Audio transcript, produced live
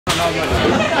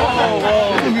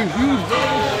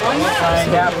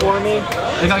Sign that for me.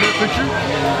 Can I get a picture?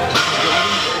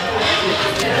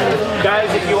 Guys,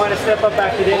 if you want to step up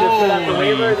after this and fill out the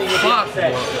waiver, then you'll be all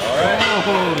set.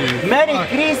 Holy Merry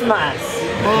Christmas!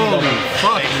 Holy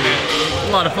fuck, dude.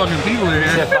 A lot of fucking people here.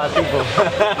 Except 5 people.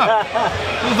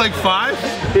 It was like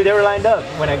 5? Dude, they were lined up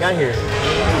when I got here.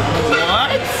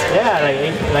 What? Yeah,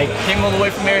 like came all the way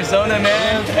from Arizona,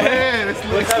 man. Hey, it's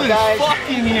what's up, guys?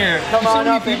 fucking here. Come on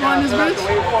up people in this bitch?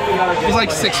 There's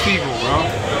like 6 people, bro.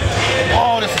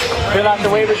 Oh, this is crazy. Fill out the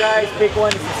waiver, guys. Pick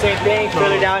one. It's the same thing.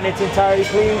 Fill it down in its entirety,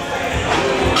 please.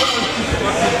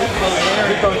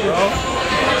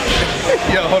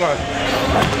 Yo, hold on.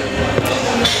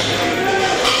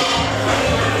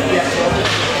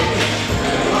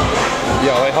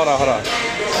 Yo, wait, hold on.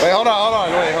 Wait, hold on.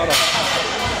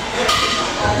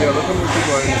 Yo, look how many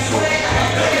people are in this shit.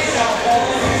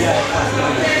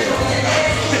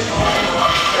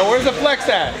 Yo, where's the flex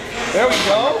at? There we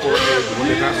go.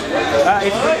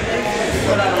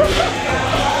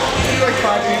 Like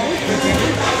 5 people.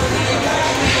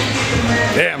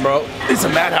 Damn, bro, it's a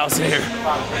madhouse in here.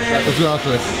 What's going on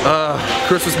today?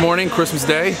 Christmas morning, Christmas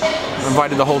Day. I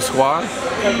invited the whole squad.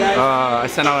 I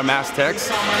sent out a mass text.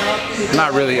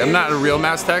 Not really, I'm not a real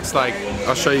mass text. Like,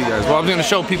 I'll show you guys. Well, I'm gonna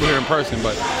show people here in person,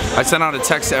 but I sent out a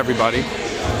text to everybody.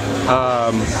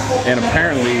 And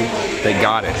apparently they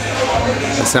got it.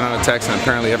 I sent out a text and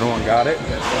apparently everyone got it.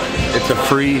 It's a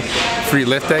free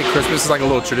lift day. Christmas is like a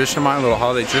little tradition of mine, a little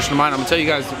holiday tradition of mine. I'm gonna tell you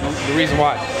guys the reason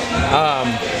why.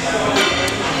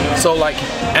 So like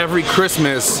every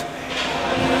Christmas,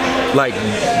 like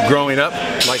growing up,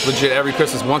 like legit every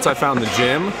Christmas, once I found the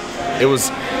gym, it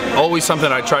was always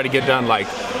something I tried to get done. Like,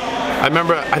 I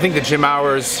remember, I think the gym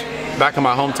hours back in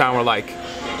my hometown were like,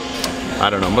 I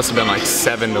don't know, must have been like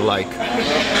 7 to like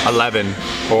 11,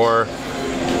 or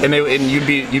and you'd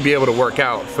be able to work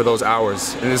out for those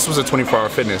hours. And this was a 24-hour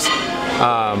fitness,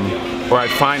 where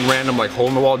I'd find random like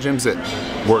hole-in-the-wall gyms that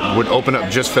would open up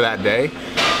just for that day.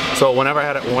 So whenever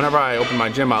I opened my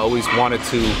gym, I always wanted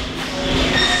to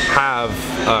have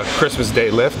a Christmas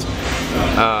Day lift,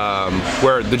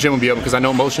 where the gym would be open, because I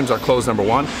know most gyms are closed, number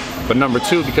 1, but number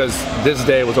 2, because this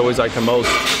day was always like the most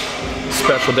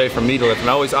special day for me to lift, and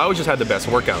I always just had the best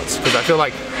workouts, because I feel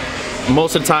like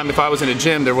most of the time if I was in a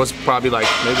gym, there was probably like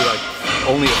maybe like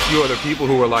only a few other people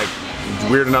who were like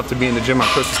weird enough to be in the gym on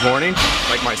Christmas morning,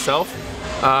 like myself.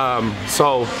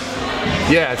 So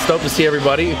yeah, it's dope to see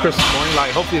everybody Christmas morning.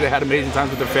 Like, hopefully they had amazing times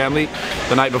with their family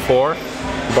the night before,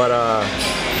 but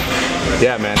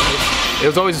yeah, man, it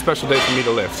was always a special day for me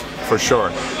to lift, for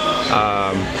sure.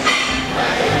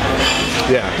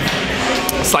 Yeah,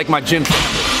 it's like my gym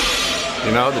family.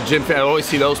 You know, the gym fan, I always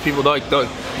see those people, like the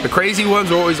crazy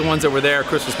ones are always the ones that were there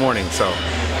Christmas morning. So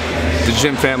the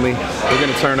gym family, we're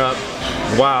gonna turn up.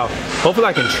 Wow, hopefully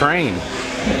I can train.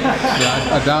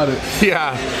 Yeah, I doubt it.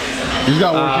 Yeah. You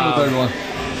got working with everyone.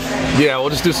 Yeah, we'll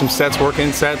just do some sets,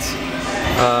 working sets.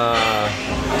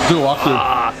 Do a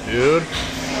walkthrough. Dude.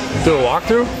 Do a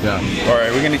walkthrough? Yeah. All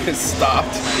right, we're gonna get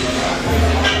stopped.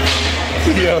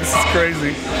 Yo, this is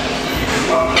crazy.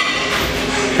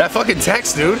 That fucking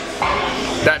text, dude.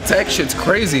 That text shit's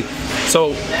crazy.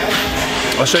 So,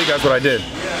 I'll show you guys what I did.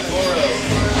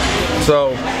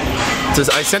 So,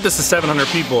 I sent this to 700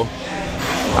 people.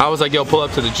 I was like, yo, pull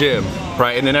up to the gym,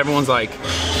 right? And then everyone's like,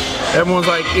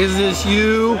 is this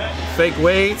you? Fake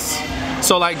weights?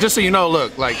 So like, just so you know,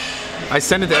 look, like, I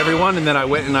sent it to everyone, and then I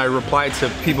went and I replied to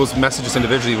people's messages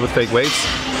individually with fake weights.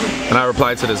 And I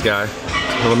replied to this guy,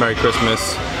 hello, Merry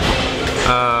Christmas.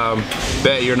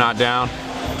 Bet you're not down.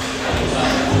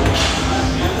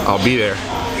 I'll be there.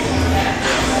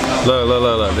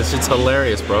 Look, this is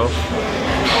hilarious, bro.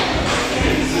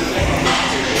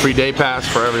 Free day pass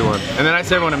for everyone. And then I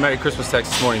sent everyone a Merry Christmas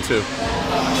text this morning too.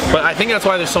 But I think that's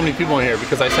why there's so many people in here,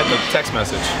 because I sent the text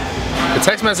message. The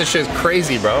text message shit is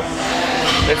crazy, bro.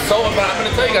 It's so, I'm gonna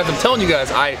tell you guys, I'm telling you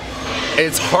guys,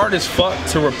 it's hard as fuck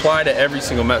to reply to every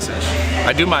single message.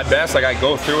 I do my best, like I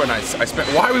go through and I spend,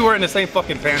 why are we wearing the same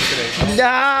fucking pants today?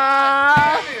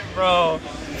 Nah, bro.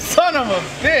 Son of a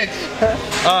bitch.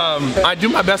 I do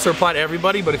my best to reply to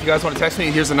everybody, but if you guys want to text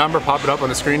me, here's the number, pop it up on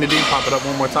the screen today, pop it up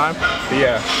one more time. But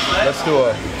yeah, let's do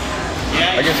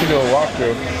I guess we do a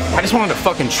walkthrough. I just wanted to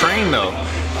fucking train though.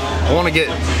 I want to get,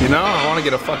 you know, I want to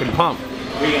get a fucking pump.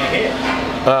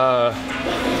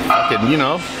 Fucking, you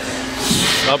know,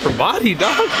 upper body,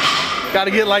 dog. Gotta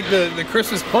get like the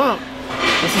Christmas pump.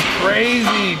 This is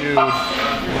crazy, dude.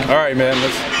 All right, man,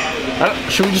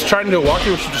 should we just try and do a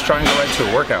walkthrough, or should we just try and go right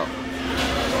to a workout?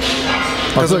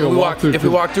 Because if we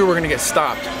walk through, we're gonna get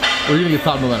stopped. We're gonna get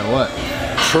stopped no matter what.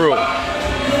 True.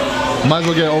 Might as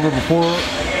well get it over before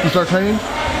you start training.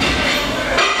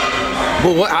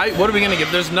 Well, what are we gonna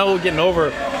get? There's no getting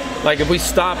over. Like if we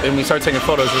stop and we start taking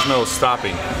photos, there's no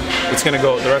stopping. It's gonna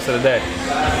go the rest of the day.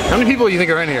 How many people do you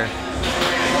think are in here?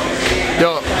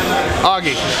 Yo,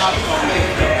 Augie.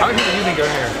 How many people do you think are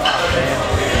in here?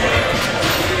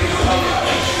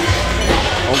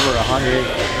 Over 100.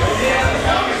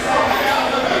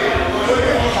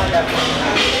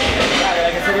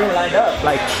 Like I said, they were lined up.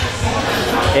 Like,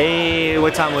 hey,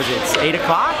 what time was it? It's 8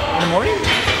 o'clock in the morning?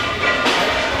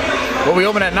 Well, we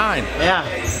open at 9. Yeah.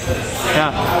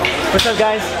 Yeah. What's up,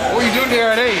 guys? What are you doing here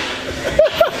at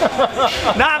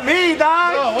 8? Not me,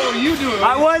 dog. No, what were you doing?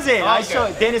 I wasn't. Oh, I okay. saw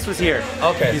Dennis was here.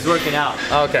 Okay. He's working out.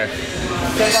 Okay.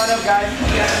 Stay on up, guys.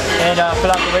 And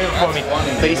fill out the waiver for me.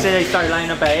 But he said they started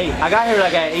lining up at 8. I got here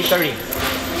like at 8:30.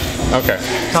 Okay.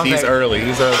 He's early.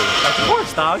 He's early. Of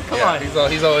course, dog. Come on.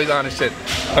 He's always on his shit.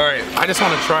 All right. I just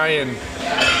want to try and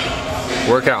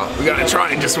work out. We gotta try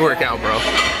and just work out, bro.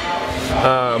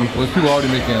 Well, there's people already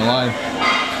making a line.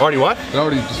 Already what? They're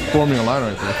already just forming a line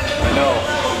right there. I know.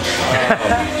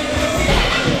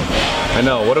 I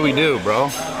know. What do we do, bro?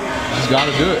 Just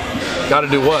gotta do it. Gotta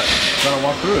do what? Gotta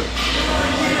walk through it.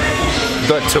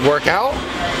 But to work out?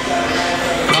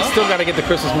 Huh? Still gotta get the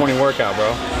Christmas morning workout,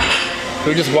 bro.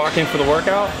 We just walk in for the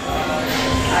workout?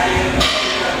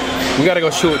 We gotta go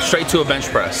straight to a bench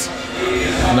press.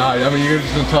 Nah, I mean, you're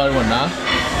just gonna tell everyone nah?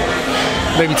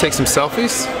 Maybe take some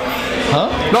selfies? Huh?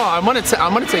 No, I'm gonna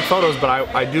take photos, but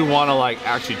I do want to like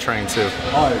actually train too.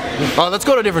 Alright. Oh, let's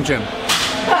go to a different gym.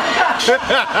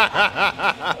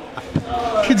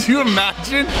 Could you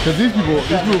imagine? Because these people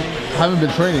haven't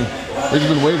been training. They've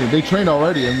just been waiting. They trained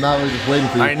already, and now they're just waiting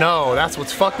for you. I know, that's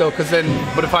what's fucked though. Because then,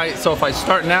 but if I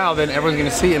start now, then everyone's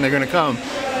gonna see it and they're gonna come,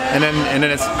 and then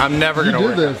it's I'm never gonna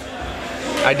work. You did this.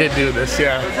 I did do this,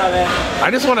 yeah.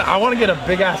 I want to get a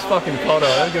big ass fucking photo.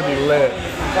 That's gonna be lit.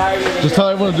 Just tell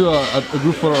everyone to do a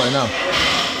group photo right now.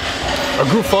 A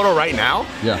group photo right now?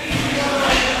 Yeah.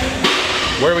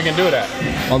 Where are we gonna do it at?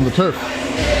 On the turf.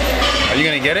 Are you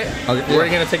gonna get it? Okay, yeah. Where are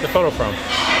you gonna take the photo from?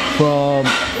 From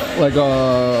like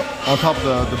on top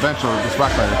of the bench or this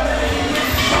rack right here.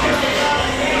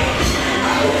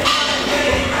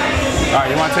 All right,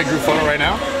 you want to take a group photo right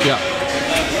now? Yeah.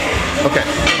 Okay.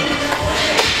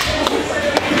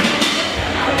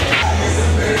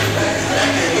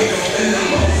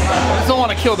 I just don't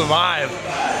want to kill the vibe.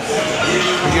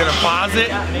 You're gonna pause it?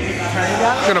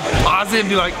 You're gonna pause it and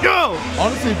be like, yo!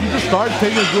 Honestly, if you just start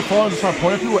taking a group photo and just start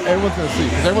pointing at people, everyone's gonna see.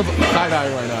 Because everyone's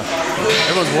side-eyeing right now.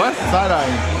 Everyone's what?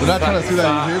 Side-eyeing. They're not trying to see that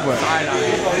you're here, but...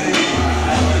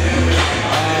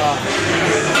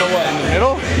 So what, in the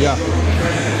middle? Yeah.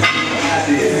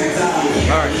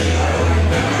 Alright.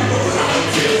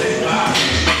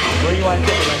 Where do you want to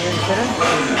take it? Right here in the center?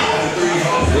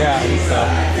 Yeah, I think so.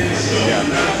 Yeah.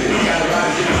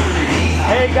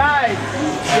 Hey guys,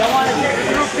 y'all want to take a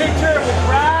group picture with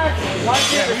Brad? Want to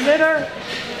get the center?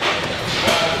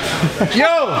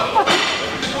 Yo!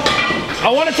 I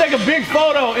want to take a big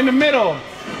photo in the middle.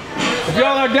 If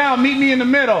y'all are down, meet me in the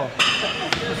middle.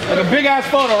 Like a big ass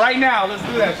photo right now. Let's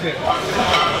do that shit.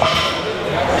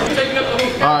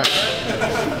 Alright.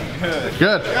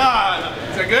 Good.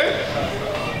 Is that good?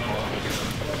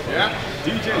 Yeah?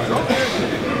 DJ's up there.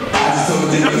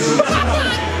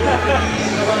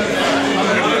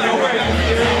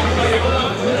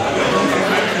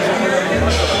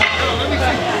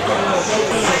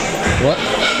 What?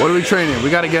 What are we training? We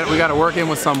gotta work in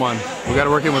with someone. We gotta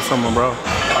work in with someone, bro.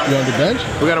 You on the bench?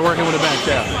 We gotta work in with a bench,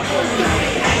 yeah.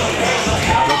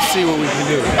 Let's see what we can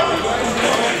do.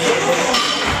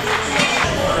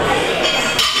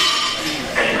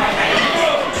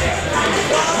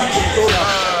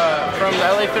 From the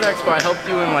LA Fit Expo, I helped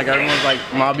you and like everyone's like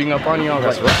mobbing up on you. I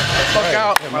was like, fuck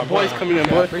out. My boy's coming in,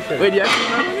 boy. Wait, do you actually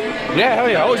remember me? Yeah, hell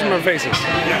yeah, I always remember faces.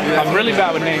 I'm really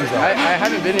bad with names though. I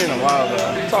haven't been here in a while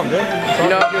though. It's all good. You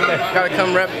know, gotta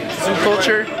come rep zoo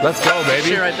culture. Let's go, baby.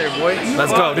 Shit right there, boy.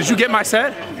 Let's go. Did you get my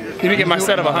set? You didn't get my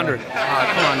set of 100.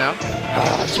 Come on now.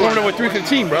 Just warmed up with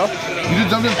 315, bro. You just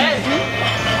jumped in?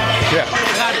 Yeah.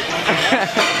 I got it.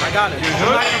 I got it. I'm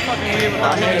not gonna fucking leave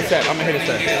without I'm gonna hit a set. I'm gonna hit a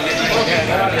set.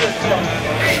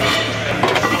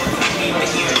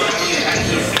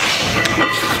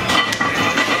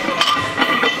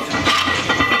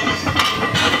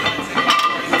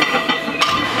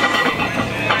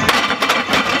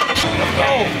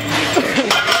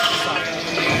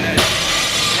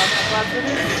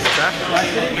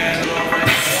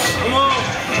 Come on.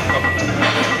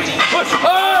 Push!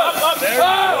 Up! There you go.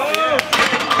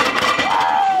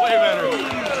 Way better.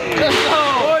 Let's go!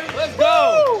 Let's go!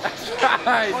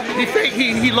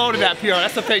 He loaded that PR.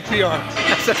 That's a fake PR.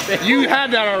 That's a fake. You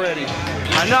had that already.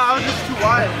 I know, I was just too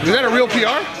wide. Was that a real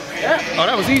PR? Yeah. Oh,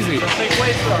 that was easy. Fake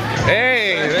weight stuff.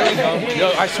 Hey, there you go.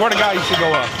 Yo, I swear to God, you should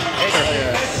go up.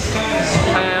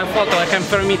 Photo, I come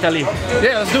from Italy.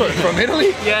 Yeah, let's do it. From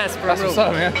Italy? Yes, from That's what's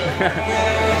up, man.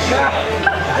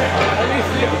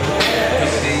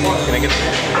 Can I get?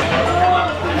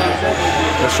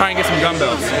 Let's try and get some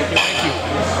dumbbells. Thank you.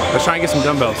 Let's try and get some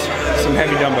dumbbells. Some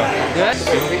heavy dumbbells. Yes.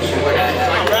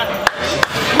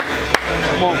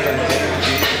 Come on.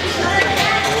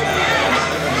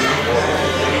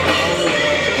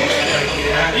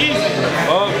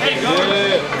 Oh,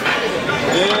 yeah.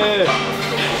 Yeah.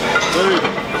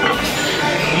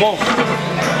 Come on.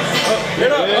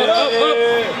 Get up, up.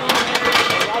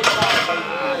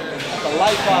 That's a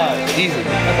light five. Easy.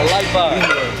 That's a light five.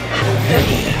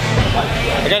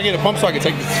 I gotta get a pump so I can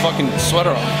take this fucking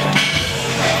sweater off.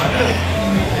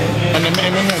 And then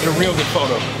there's a real good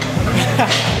photo.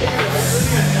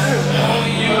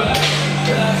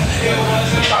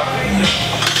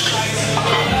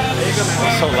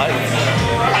 It's so light.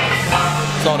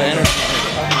 It's all the energy.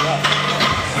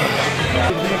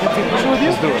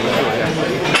 Let's do it.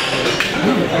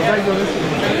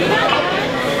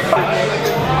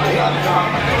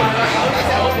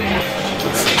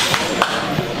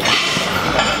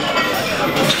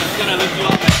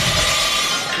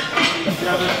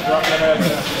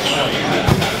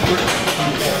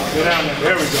 Get down there.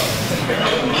 There we go.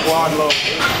 Quad low.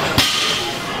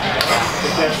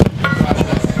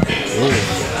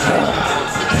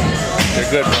 They're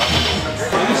good, bro.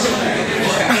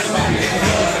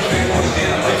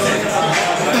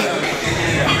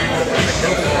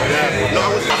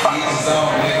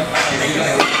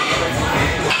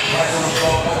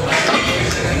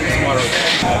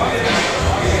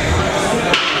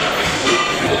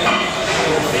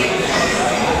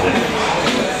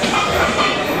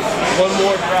 One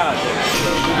more crowd.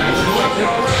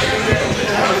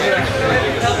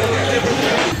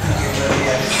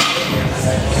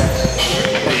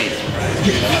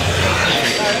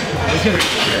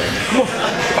 Come on.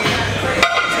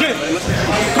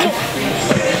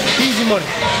 Easy money.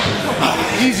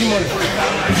 Easy money.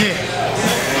 Yeah.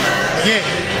 Yeah.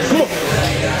 Come on.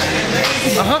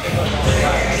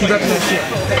 Keep rapping that shit.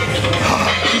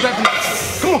 Keep rapping that shit.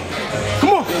 Come on.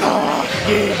 Come on.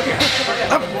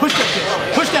 Yeah. Up. Push that bitch.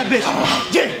 Push that bitch.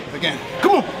 Yeah. Again.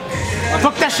 Come on.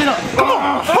 Fuck that shit up. Come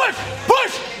on. Push.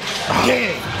 Push.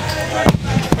 Yeah.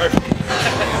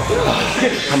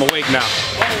 I'm awake now.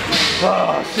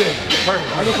 Oh shit. Perfect.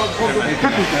 I know what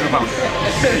about.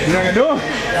 You not gonna do it?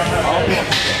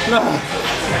 No.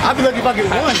 I'll be lucky if I get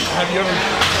one. Have you ever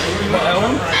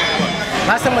one?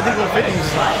 Last time I did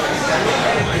 150s,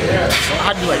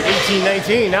 I'd do like 18,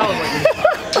 19. Now I'm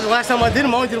like, the last time I did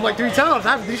them, I only did them like 3 times.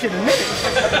 I have to do shit in a minute.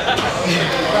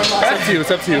 It's up to you. It's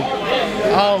up to you.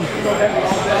 I'm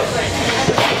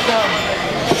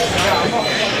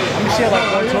just saying like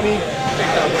 120.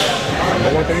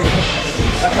 130.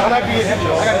 I might be. I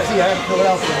gotta see. I gotta fill it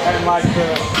out. I might.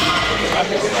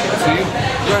 See you.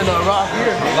 You're in the rock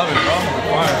here. I love it, bro.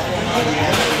 Fire.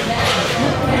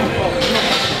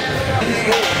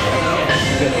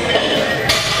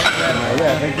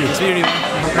 Yeah, thank you. See you. I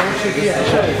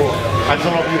just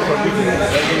don't know if you start picking it.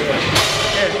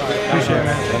 Appreciate it,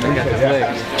 man.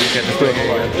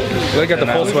 They got the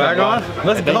full swag on.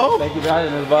 Let's go. Thank you for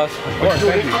having us, boss. Of course,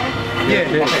 thank you. Yeah,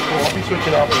 okay, cool. I'll be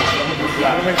switching off.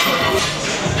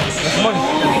 That's money.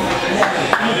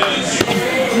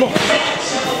 Come on.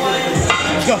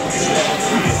 Let's go.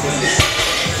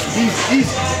 Easy.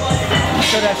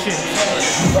 Show that shit.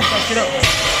 Fuck that shit up.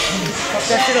 Fuck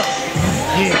that shit up.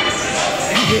 Yeah.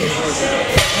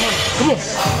 Come on.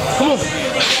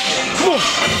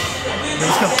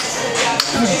 Let's go.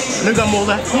 Let got more of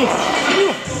that. Come on.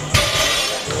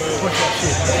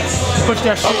 Push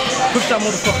that shit. Push that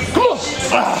motherfucker. Come on.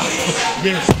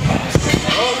 Yeah.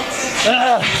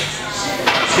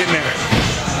 Getting there.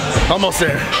 Almost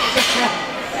there.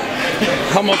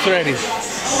 Almost ready.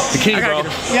 The key, bro.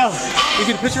 Yo, you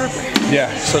get a picture? Yeah.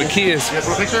 So the key is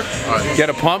get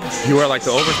a pump. You wear like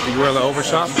the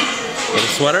overshot with a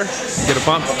sweater. Get a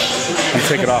pump. You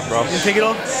take it off, bro. You take it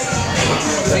off?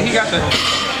 See, he got the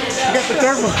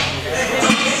third one.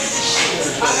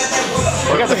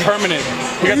 He got the permanent.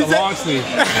 He got the long sleeve.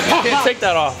 Can't take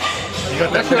that off. You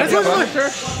got that? That's what I'm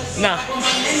sure. Nah.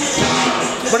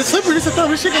 But it's slippery. This is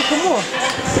the shit gonna come on.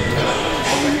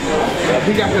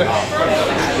 He got the.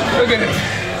 Look at it.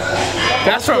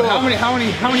 That's from how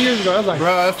many years ago? That was like,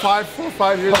 Bro, 4 or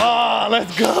 5 years. Oh,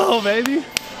 let's go, baby.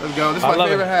 Let's go. This is my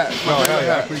favorite hat. My favorite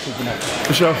hat. Appreciate the hat.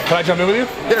 For sure. Can I jump in with you?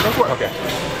 Yeah, go for it. Okay.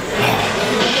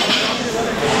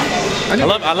 I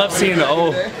love seeing the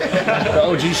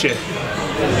OG shit.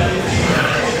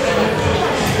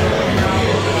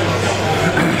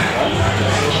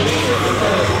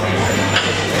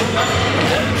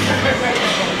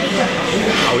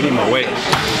 Oh, we need more weight.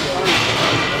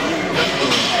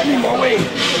 I need more weight.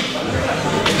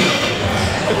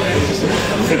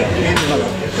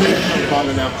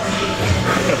 Now.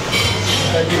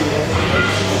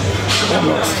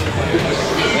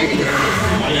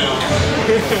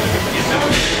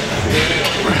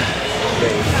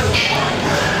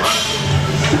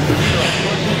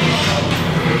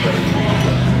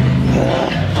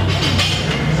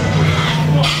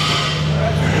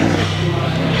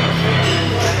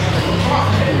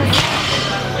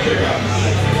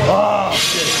 Oh,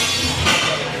 shit.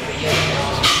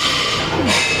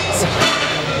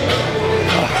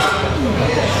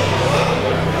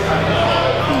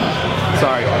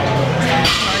 Sorry.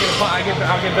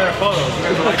 I'll get better photos. You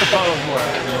guys will like the photos more.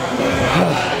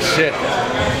 Shit.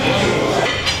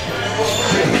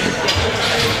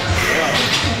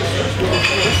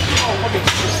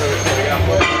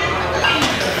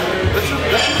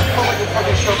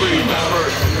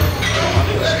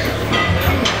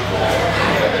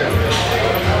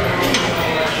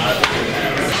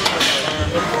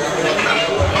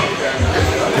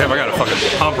 Damn, I got a fucking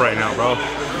pump right now, bro.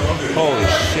 Holy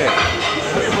shit.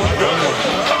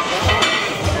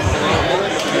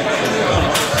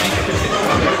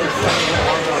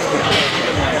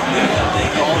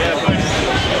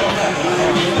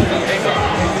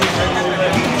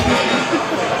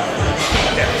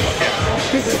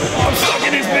 I'm stuck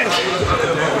in this bitch.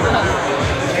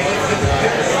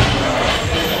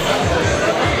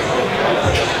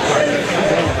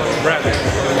 Bradley,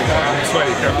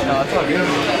 sweaty, careful. No, it's all good.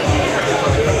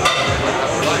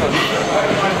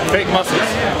 Fake muscles.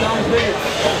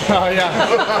 Oh yeah.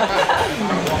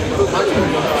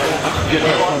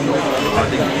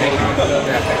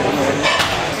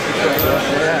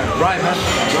 Right, man.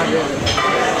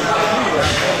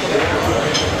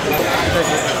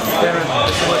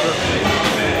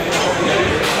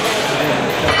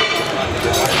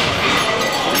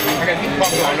 I got heat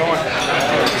pump going.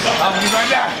 I'll be right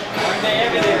back.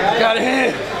 Gotta hit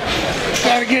it.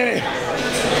 Gotta get it.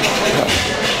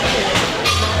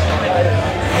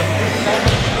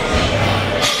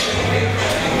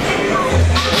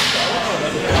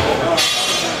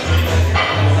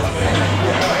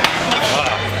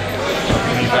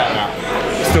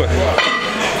 Let's do it.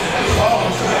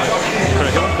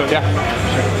 Yeah.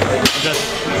 Undress.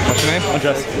 What's your name?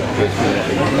 Undress.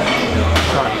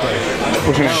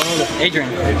 What's your name? Adrian.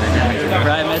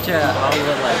 Right, I met you at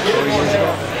Hollywood like 4 years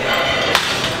ago.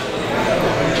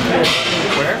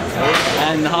 Where?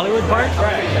 And the Hollywood Park,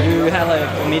 you had like a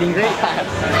meet and greet.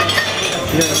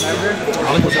 You don't remember?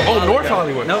 Oh, North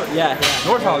Hollywood. No, yeah.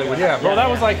 North Hollywood, yeah. Bro, that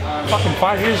was like fucking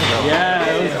 5 years ago. Yeah,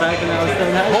 it was back when I was still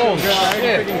in high school. Oh,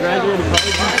 shit. Graduated college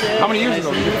and shit. How many years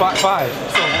ago? Five.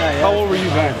 Yeah. How old were you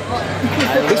then?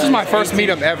 This was my first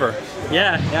meetup ever.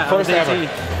 Yeah. First ever.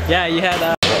 Yeah, you had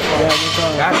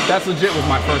That's legit was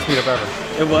my first meetup ever.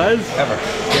 It was? Ever.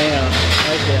 Damn.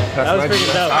 Okay. That was pretty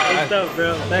dope. That's dope,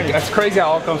 bro. Thanks. That's crazy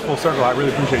how it all comes full circle. I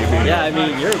really appreciate you being here. Yeah, I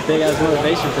mean, you're a big ass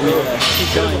motivation for me to keep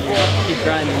going, keep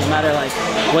grinding, no matter like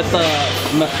what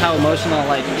how emotional,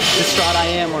 like distraught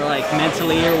I am, or like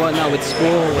mentally or whatnot, with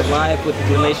school, with life, with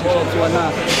relationships,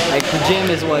 whatnot. Like the gym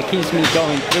is what keeps me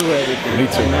going through everything. Me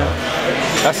too. You know?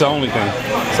 That's the only thing.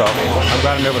 So I'm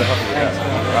glad I'm able to help you with that.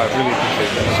 I really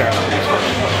appreciate you sharing that with me.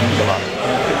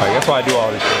 Like, that's why I do all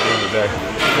this shit at the end of the day.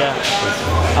 Yeah.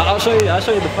 I'll show you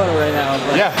the photo right now.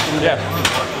 Yeah.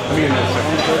 Let me get in this.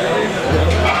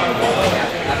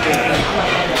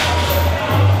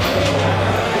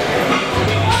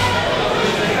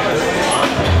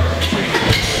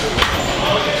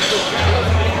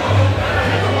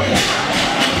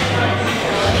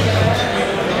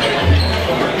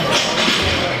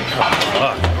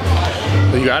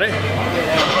 You got it?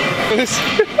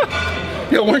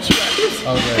 Yo, weren't you at this?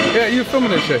 Okay. Yeah, you were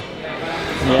filming this shit.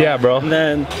 Yeah, bro. And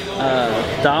then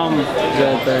Dom is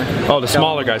right there. Oh, the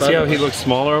smaller guy. See how he looks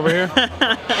smaller over here?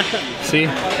 See? You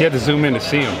had to zoom in to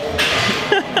see him.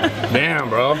 Damn,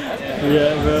 bro.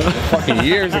 Yeah, bro. Fucking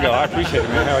years ago. I appreciate it,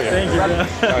 man. Hell yeah. Thank you, bro.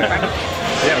 Oh, yeah.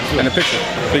 Yeah, and a picture,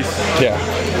 please. Yeah.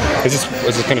 Is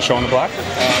this gonna show on the black?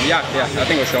 Yeah, I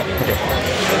think it'll show. Okay.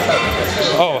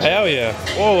 Oh, hell yeah.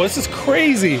 Whoa, this is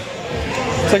crazy.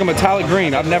 It's like a metallic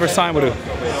green. I've never signed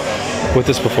with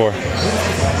this before.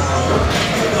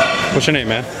 What's your name,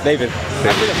 man? David.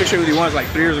 I took a picture with you once like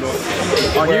 3 years ago.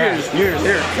 Oh, New Year's here.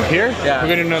 Here? Yeah. We're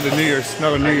gonna do another New Year's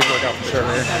workout for sure,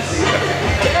 man.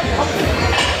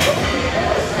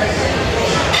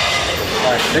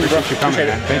 All right, thank you, bro. Thanks for coming,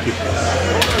 man. Thank you.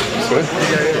 Good?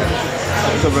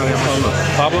 What's up, brother?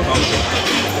 Pablo?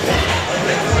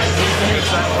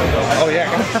 Oh, yeah.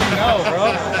 No,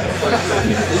 bro.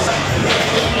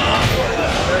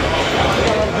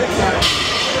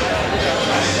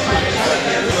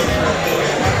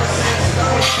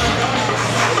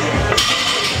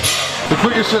 The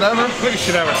quickest shit ever? Quickest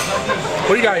shit ever. What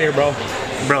do you got here, bro?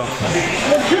 Bro,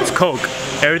 it's Coke.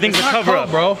 Everything's a cover up,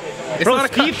 bro. It's bro,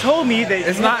 not Steve told me that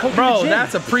It's not, bro.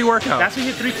 That's a pre-workout. That's why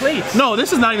you get 3 plates. No,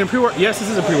 this is not even pre-workout. Yes, this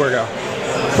is a pre-workout.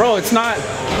 Bro, it's not.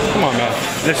 Come on, man.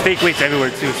 There's fake weights everywhere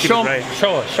too. Show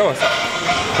us.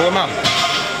 Pull them out.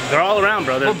 They're all around,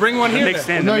 bro. Well, bring one here. Mixed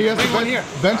in. No, you have Bring to one here.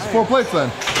 bench 4 plates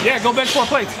then. Yeah, go bench 4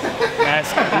 plates.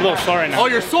 That's a little sore right now. Oh,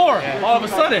 you're sore all of a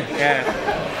sudden. Yeah.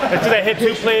 That's because I hit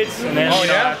 2 plates and then. Oh,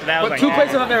 yeah? After that, I was But like, 2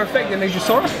 plates, I thought they were fake. They made you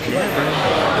sore?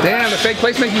 Damn, the fake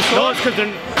plates make you sore? No, it's because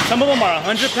some of them are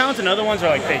 100 pounds and other ones are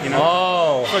like fake, you know?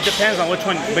 Oh. So it depends on which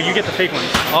one, but you get the fake ones.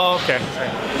 Oh, okay.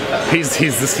 He's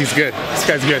good. This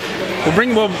guy's good.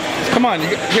 Come on.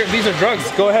 Here, these are drugs.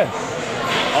 Go ahead.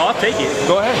 Oh, I'll take it.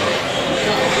 Go ahead.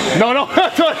 No,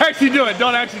 don't actually do it.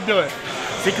 Don't actually do it.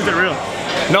 See, because they're real.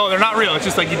 No, they're not real. It's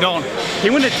just like you don't. He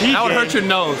went to TJ. That would hurt your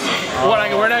nose.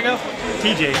 Where'd I go?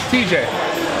 TJ. TJ.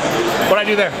 What'd I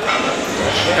do there?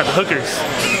 Got the hookers.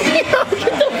 Get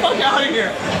the fuck out of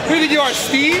here. Who do you think you are,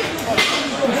 Steve?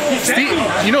 Steve,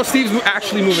 you know Steve's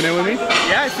actually moving in with me?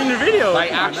 Yeah, I seen the video.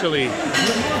 Like, actually.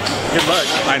 Good luck.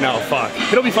 I know, fuck.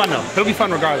 It'll be fun though. It'll be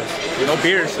fun regardless. No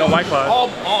beers, no White Claws.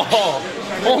 Oh,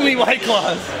 only White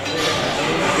Claws.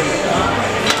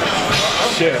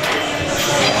 Shit.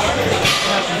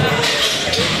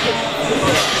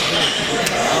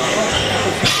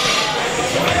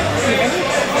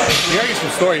 You gotta get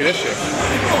some story to this shit.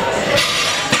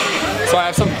 So I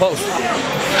have something to post.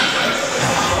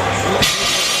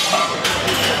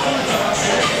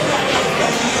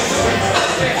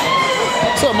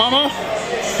 What's up, mama?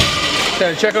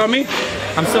 Trying to check on me?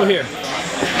 I'm still here.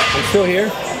 I'm still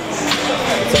here?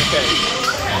 It's okay.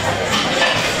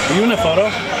 Are you in a photo?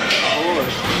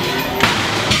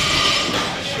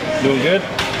 Doing good? I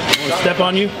want to step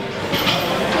on you? I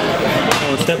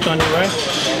want to step on you, right?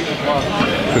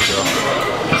 Good girl.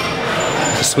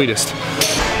 The sweetest.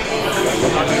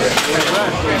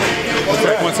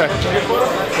 One sec.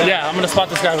 Yeah, I'm gonna spot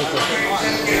this guy real quick.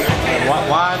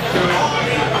 One, two.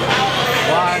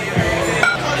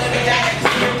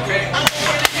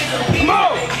 Come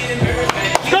on!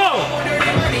 Go!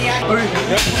 3, 2,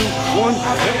 1.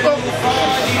 Go.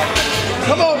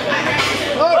 Come on!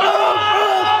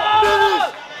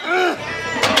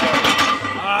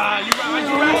 You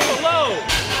ran so low.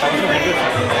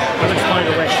 Let's find a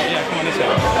way. Yeah, come on this way.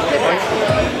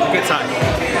 Good time.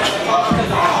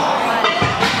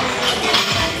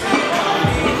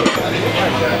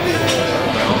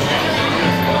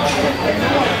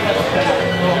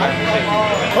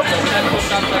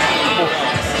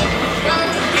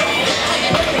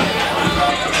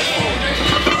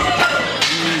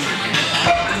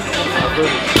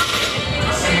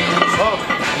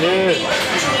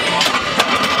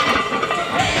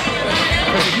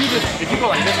 If you go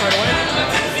like this right away,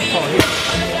 oh, here.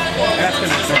 That's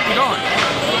gonna keep going.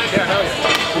 Yeah, hell yeah.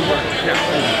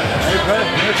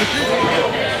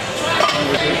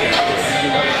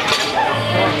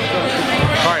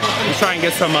 Alright, let's try and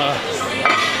get some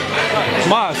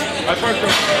Maz.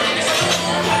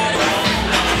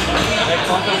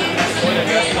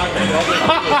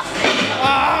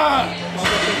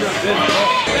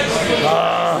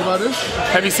 What about this?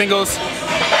 Heavy singles,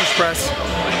 push press.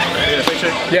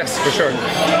 Yes, for sure.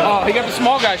 Oh, he got the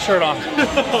small guy shirt on.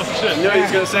 Oh shit. You know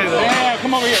he's gonna say that. Yeah,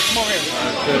 come over here, come over here.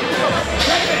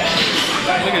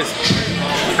 Look at this.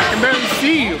 I can barely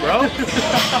see you, bro.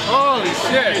 Holy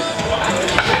shit.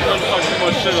 Too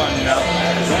much shit on you now.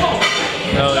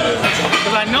 Hell yeah.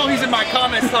 Because I know he's in my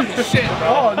comments talking shit, bro.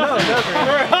 Oh no, never.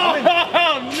 Oh,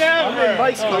 never.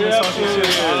 Mike's comments talking shit.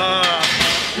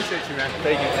 Appreciate you, man.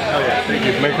 Thank you. Oh yeah, thank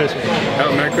you. Merry Christmas.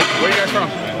 Oh, Merry Christmas. Where are you guys from?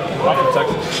 I'm from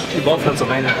Texas. You both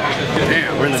Pennsylvania.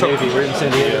 Damn. We're in the Navy. We're in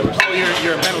San Diego. Oh,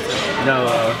 you're in Pendleton. No,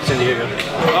 San Diego.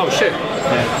 Oh, shit.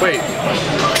 Yeah. Wait.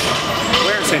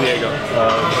 Where in San Diego?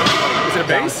 Is it a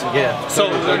base? Yeah. So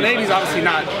the Navy's obviously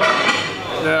not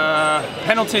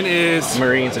Pendleton is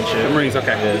Marines and shit. Marines.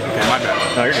 Okay. Okay, my bad.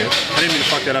 No, you're good. I didn't mean to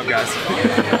fuck that up, guys.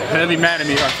 They'll be mad at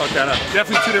me if I fuck that up.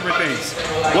 Definitely two different things.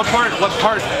 What part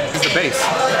is the base?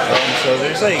 So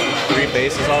there's like 3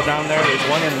 bases all down there. There's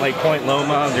one in Lake Point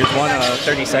Loma. There's one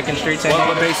 32nd Street.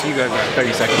 What base are you guys at?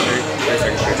 32nd Street.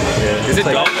 32nd Street. Yeah. Is it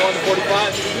like, double on the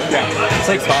 45? Yeah. It's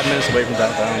like 5 minutes away from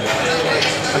downtown.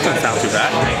 That doesn't sound too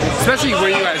bad. Especially where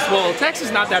you guys, well, Texas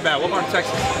is not that bad. What part of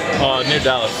Texas? Near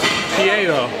Dallas. PA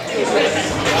though.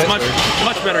 It's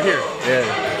much better here. Yeah.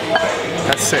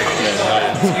 That's sick.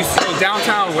 You so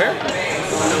downtown where?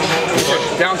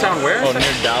 Downtown where? Oh,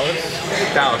 near Dallas?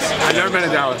 Dallas. I've never been to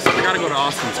Dallas. I gotta go to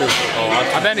Austin too. Oh,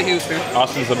 Austin. I've been to Houston.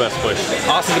 Austin's the best place.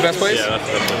 Austin's the best place? Yeah, that's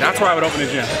the best place. That's where I would open a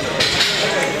gym.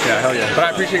 Yeah, hell yeah. But I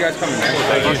appreciate you guys coming, man.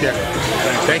 Thank you. Yeah.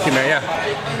 Thank you, man. Yeah.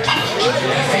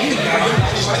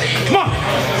 Come on!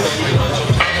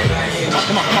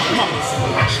 Come on, come on, come on.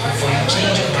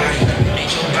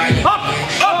 Up!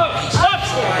 Up! Up!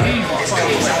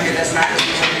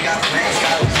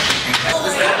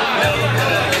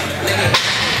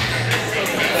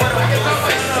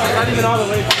 Not even all the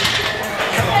way.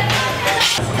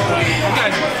 You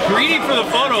guys greedy for the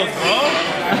photos, bro.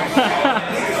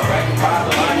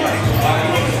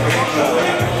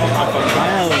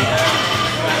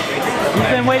 We've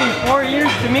been waiting 4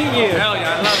 years to meet you. Hell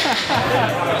yeah, I love it.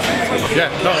 Yeah,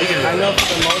 no, you get it. I know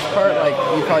for the most part, like,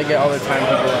 you probably get all the time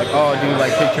people like, oh, dude,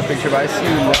 like, picture, but I see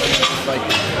you more than just, like,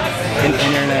 an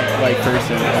internet, like,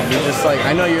 person. Like, you're just, like,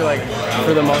 I know you're, like,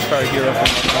 for the most part, a hero for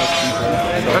most people.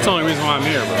 So. That's the only reason why I'm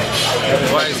here, bro.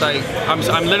 Why it's like,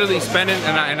 I'm literally spending,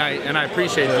 and I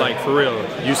appreciate it, like, for real,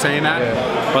 you saying that.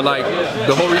 Yeah. But, like,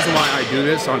 the whole reason why I do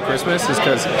this on Christmas is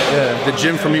because the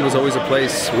gym for me was always a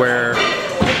place where,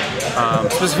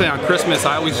 specifically on Christmas,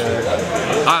 I always,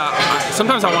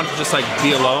 sometimes I want to just like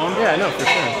be alone. Yeah, I know, for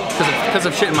sure. Because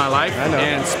of shit in my life,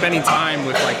 and spending time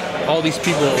with like all these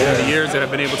people over the years that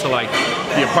have been able to like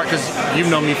be a part, because you've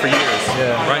known me for years,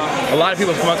 right? A lot of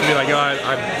people come up to me like, yo,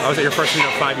 I was at your first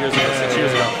meetup 5 years ago, 6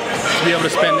 years ago. To be able to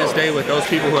spend this day with those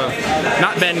people who have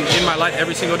not been in my life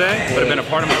every single day, but have been a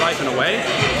part of my life in a way,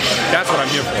 that's what I'm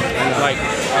here for. And like,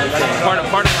 part of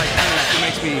like, it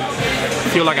makes me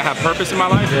feel like I have purpose in my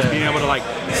life is being able to like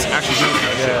actually do this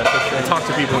kind of shit and talk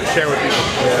to people and share with people.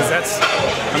 Because that's,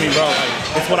 I mean, bro,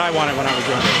 like, it's what I wanted when I was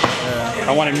younger.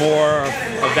 I wanted more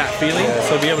of that feeling,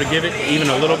 so to be able to give it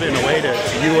even a little bit in a way to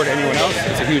you or to anyone else,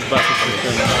 it's a huge blessing.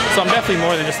 So I'm definitely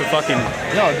more than just a fucking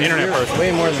internet person.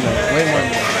 Way more than that. Way more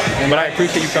than that. But I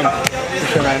appreciate you coming. For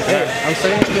sure, man. Hey, I'm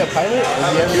starting to be a pilot.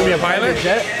 You be a pilot?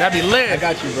 Jet? That'd be lit. I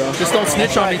got you, bro. Just don't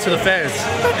snitch on me to the feds.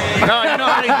 No, you know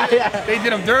how they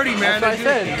did them dirty, man. That's what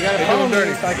I said. You gotta follow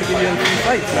me so I can give you free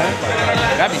flights, man.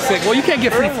 That'd be sick. Well, you can't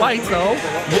get free flights, though.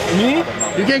 Me?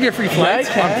 You can't get free flights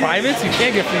on privates. You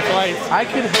can't get free flights. I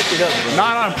could hook it up, bro.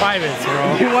 Not on privates,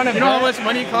 bro. You want to know how much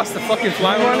money it costs to fucking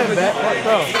fly one of bet,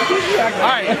 bro?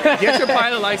 Alright, get your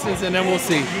pilot license and then we'll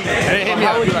see. And hit me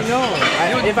How up. would you know?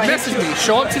 If I message me.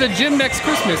 Show up to the gym next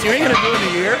Christmas. You ain't gonna do it in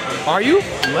a year, are you?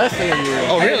 Less than a year.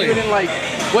 Oh, really? I didn't like.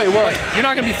 Wait, what? You're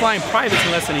not gonna be flying privates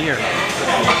in less than a year.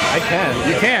 I can.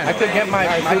 You can. I could get my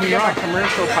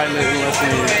commercial pilot in less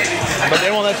than a year. But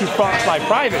they won't let you fly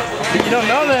private. You don't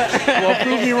know that. Well,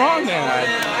 prove me wrong then.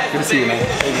 Good to see you, man.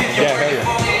 Yeah, hell yeah.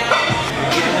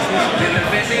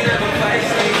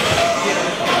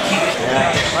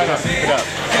 Right up, pick it up.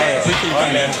 Hey, appreciate you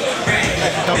coming, man.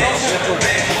 How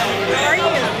are you?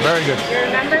 Very good. You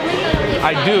remember me?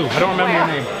 I do. I don't remember your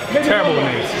name. Terrible with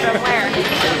names. From where?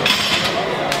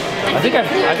 I think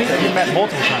you met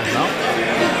multiple times, no?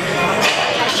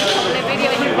 The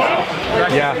video you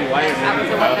did? Yeah. I was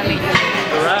the one that made you.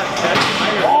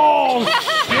 Oh,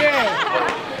 shit!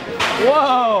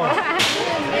 Whoa!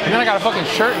 And then I got a fucking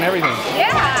shirt and everything. Yeah.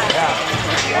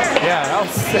 Yeah, that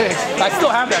was sick. I still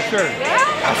have that shirt.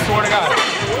 I swear to God.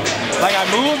 Like, I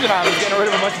moved and I was getting rid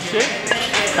of a bunch of shit.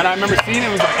 And I remember seeing it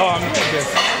and was like, oh, I'm gonna take this.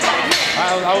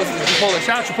 I was at Chipotle.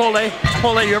 Shout out Chipotle.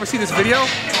 Chipotle, you ever see this video?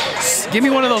 Give me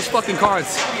one of those fucking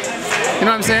cards. You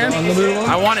know what I'm saying?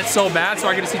 I want it so bad so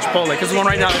I get to see Chipotle, because there's one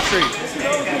right down the street.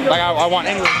 Like, I want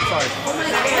any of those cards.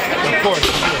 Of course.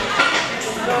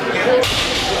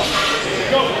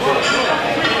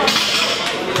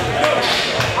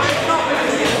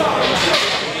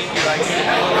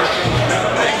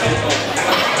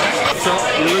 So,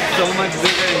 you look so much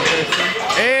bigger in person.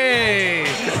 Hey!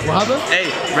 What happened? Hey,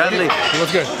 Bradley.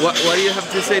 What's good? What do you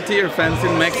have to say to your fans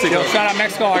in Mexico? Yo, shout out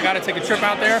Mexico. I gotta take a trip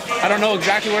out there. I don't know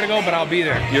exactly where to go, but I'll be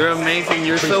there. You're amazing.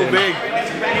 You're so big.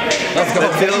 Let's go.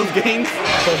 Let's see those games.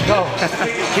 Let's go.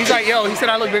 He's like, yo, he said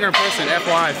I look bigger in person.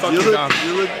 FYI, fuck you, Dom.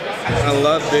 You look a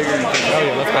lot bigger. Oh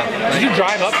yeah, let's go. Did you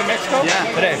drive up to Mexico? Yeah,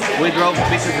 today. We drove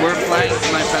because we're flying.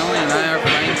 My family and I are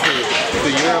flying to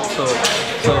Europe, so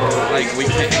like we're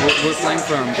flying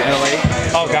from LA.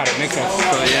 Oh, got it. Makes sense.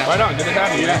 So yeah. Right on. Good to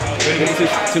have you. Yeah. Good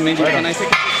to meet you. Can I take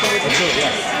a picture? Let's do it.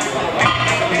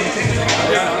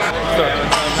 Yeah.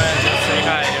 Say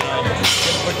hi.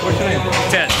 What's your name?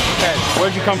 Ted. Ted.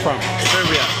 Where'd you come from?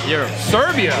 Serbia, Europe.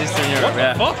 Serbia? Eastern Europe,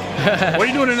 What the fuck? What are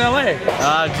you doing in LA?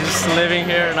 Just living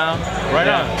here now. Right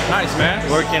on. Nice, man.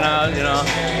 Working out, you know.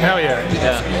 Hell yeah.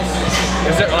 Yeah.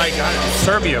 Is it like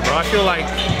Serbia, bro? I feel like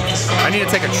I need to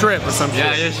take a trip or something.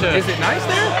 Yeah, you should. Is it nice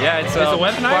there? Yeah, it's Is the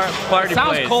weather nice? Party it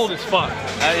sounds place. cold as fuck.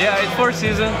 Yeah, it's 4th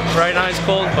season. Right now it's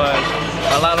cold, but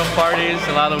a lot of parties,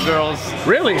 a lot of girls.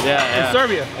 Really? Yeah, In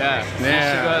Serbia? Yeah. You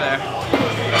Yeah. should go there.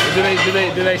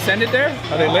 Do they send it there?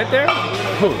 Are they lit there?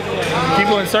 Who?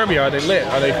 People in Serbia, are they lit?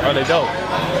 Are they dope?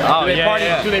 Oh, Do they yeah, party?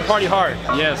 yeah. Do they party hard?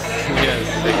 Yes,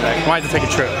 exactly. Why to take a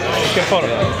trip? Let's get a photo.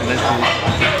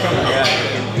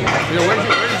 Where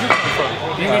did you come from?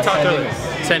 You talked earlier.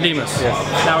 San Dimas. Yes.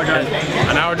 An hour drive.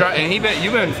 An hour drive. And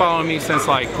you've been following me since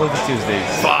like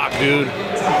Tuesdays. fuck, dude.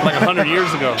 Like 100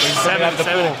 years ago. Seven.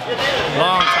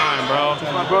 Long time, bro.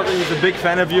 My brother, he's a big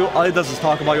fan of you. All he does is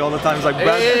talk about you all the time. He's like,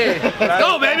 Hey, let's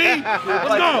go, baby.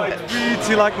 Let's go. tweets,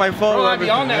 he like my phone. Bro, I be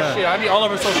on that shit. I be all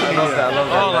over social media. I love that.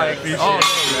 Oh, like, You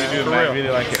do, man. I really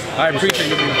like it. I appreciate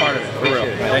you being a part of it. For real.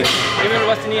 Thank you. Even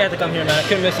Western, you had to come here, man. I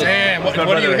couldn't miss it. Man, what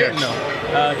are you hitting though?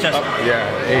 Chest. Yeah.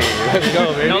 Hey, let's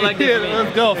go, baby. No leg day for me.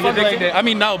 Let's go. Fuck leg day. I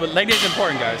mean, no, but leg day is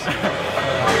important, guys. I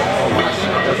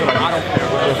don't care.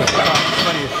 It's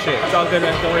funny as shit. It's all good,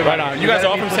 man. Don't worry about Right on. You guys are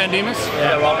all from San Dimas?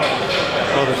 Yeah, we're all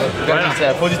Right on.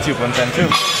 Positive one time too.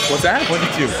 What's that?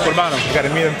 Positive. What about him? You gotta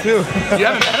meet him too. You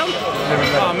haven't met him?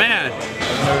 Oh, man.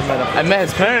 I met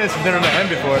his parents, but never met him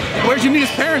before. Where'd you meet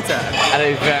his parents at? At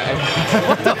an event.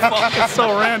 What the fuck? It's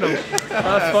so random.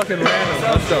 That's fucking random.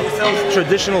 Let's go. He sells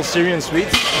traditional Syrian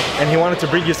sweets, and he wanted to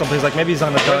bring you something. He's like, maybe he's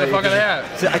on the Where diet. the fuck are they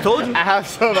at? See, I told you. I have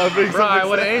some. I'll bring Bro, some. I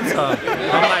would've ate some.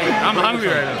 I'm hungry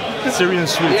right now. Syrian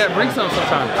sweets. Yeah, bring some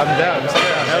sometime. I'm down.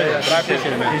 Hell yeah. But I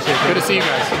appreciate it, man. Good to see you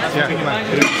guys. Yeah.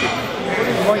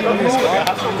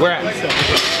 Where at?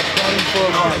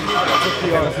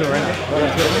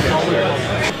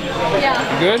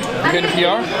 Yeah. Good? You in a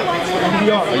PR?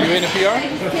 Are you in a PR?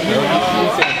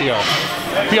 He's in a PR.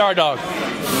 PR dog.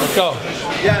 Let's go.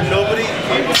 Yeah, nobody.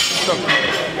 Let's go.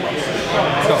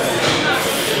 Let's go.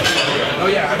 Oh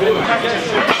yeah, I've been up.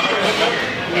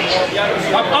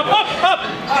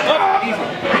 Easy.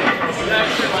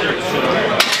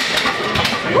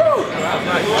 Woo!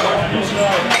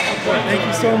 Thank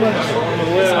you so much.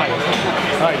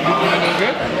 Alright, you doing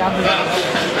good?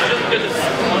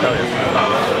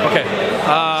 Okay.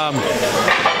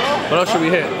 What else should we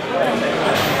hit?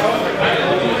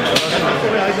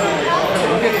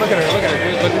 Look at her. Look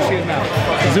at see it now.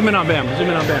 Zoom in on Bam.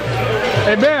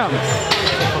 Hey Bam!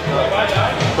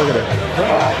 Look at her.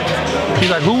 He's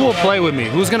like, who will play with me?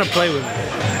 Who's gonna play with me?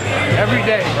 Every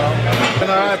day, bro.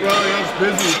 Alright, bro. I was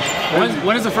busy.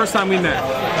 When is the first time we met?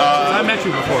 I met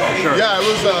you before, for sure. Yeah, it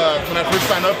was when I first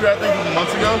signed up here, I think it was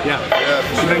months ago. Yeah.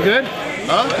 Yeah. You been good?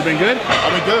 Huh? You been good?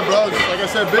 I've been good, bro. Just, like I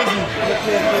said, busy.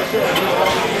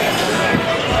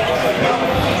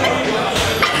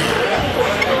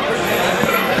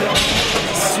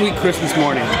 Sweet Christmas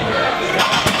morning.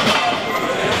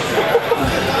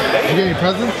 You get any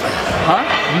presents? Huh?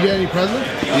 You get any presents?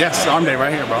 Yes, arm day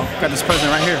right here, bro. Got this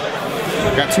present right here.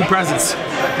 Got 2 presents.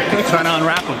 Trying to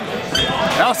unwrap them.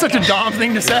 That was such a Dom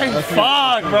thing to say.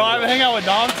 Fuck, bro. I haven't hung out with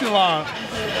Dom too long.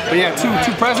 But yeah,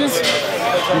 two presents.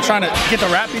 I'm trying to get the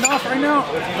wrapping off right now.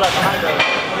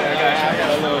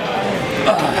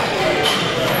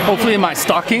 Hopefully in my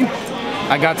stocking,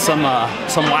 I got some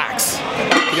wax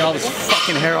to get all this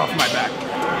fucking hair off my back.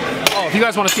 Oh, if you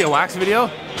guys want to see a wax video,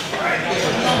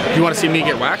 if you want to see me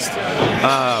get waxed,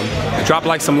 drop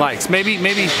like some likes. Maybe.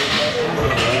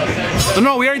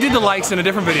 No, we already did the likes in a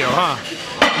different video, huh?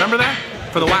 Remember that?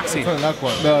 For the waxing. The next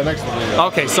one. The next video.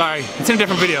 Okay, sorry. It's in a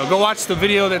different video. Go watch the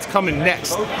video that's coming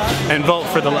next and vote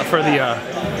for the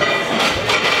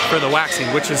waxing,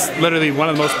 which is literally one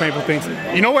of the most painful things.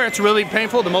 You know where it's really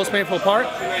painful? The most painful part?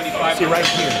 See right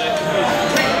here.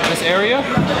 This area.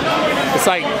 It's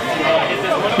like,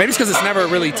 maybe it's because it's never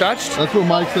really touched. That's what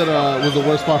Mike said was the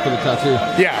worst spot for the tattoo.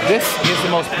 Yeah, this is the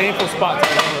most painful spot to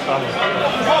ever done.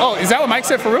 Oh, is that what Mike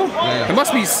said for real? Yeah. It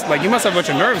must be, like, you must have a bunch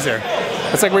of nerves there.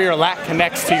 It's like where your lat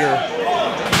connects to your,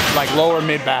 like, lower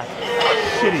mid back.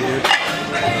 Shitty, dude.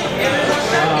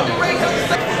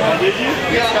 Did you?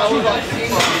 Yeah, I was like,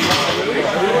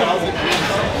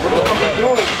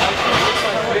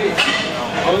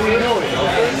 what are you doing?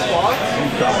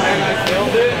 Hey,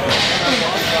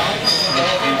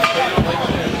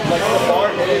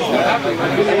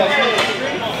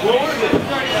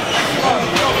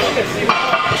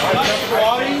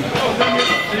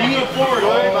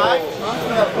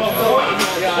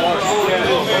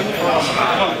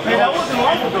 that wasn't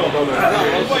long ago.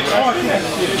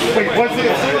 Wait, what's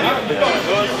it?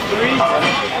 Three,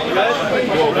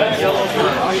 red, yellow,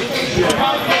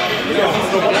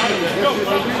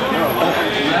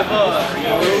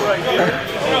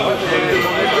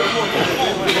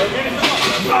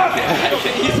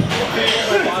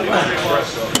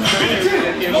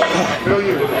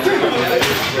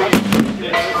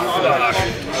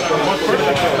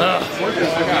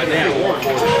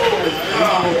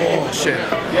 Oh shit,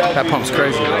 that pump's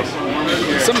crazy though.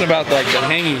 Something about like the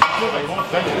hanging,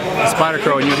 the spider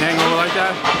curl, when you hang over like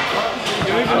that,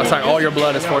 it's like all your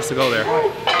blood is forced to go there.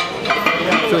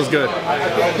 Feels good.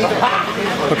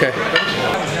 Okay. I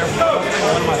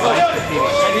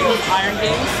think it was Iron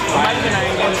Games. It might have been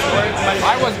Iron Games.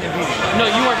 I wasn't competing. No,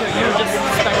 you weren't. You were just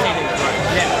spectating.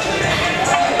 Yeah.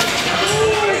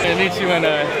 I meet you and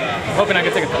hoping I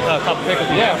could take a couple pictures.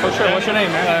 Yeah, for sure. What's your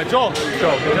name, man? Joel.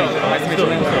 Joel. Nice to meet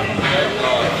you.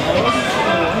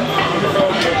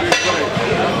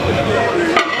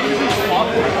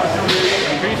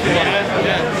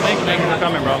 Thank you for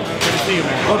coming, bro. Good to see you,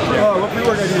 man. What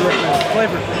pre-workout do you recommend?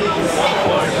 Flavor?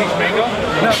 Peach mango?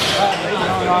 No.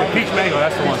 Peach mango,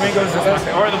 that's the one. Peach mango is the best.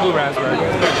 Or the blue raspberry.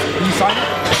 Can you sign it?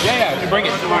 Yeah, you bring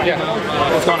it. Yeah.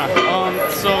 What's going on?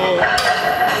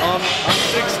 I'm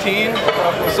 16,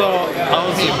 so I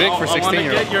was big for 16 I want to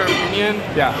year old. get your opinion.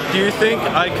 Yeah. Do you think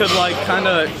I could like kind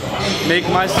of make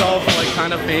myself like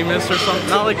kind of famous or something?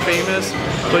 Not like famous,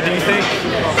 but do you think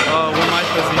with my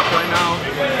physique right now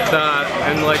that,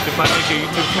 and like if I make a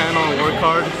YouTube channel and work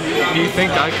hard, do you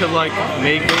think I could like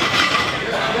make it?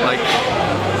 Like,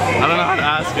 I don't know how to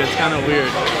ask it. It's kind of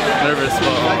weird, nervous, but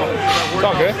It's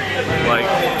all good. like,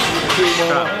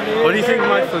 what do you think of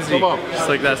my physique? Just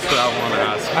like that's what I want to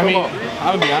ask. I mean,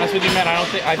 I'm gonna be honest with you, man.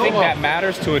 I think that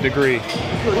matters to a degree.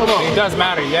 It does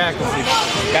matter, yeah, because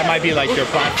that might be like your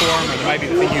platform, or it might be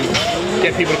the thing you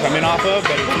get people to come in off of.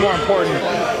 But it's more important,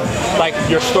 like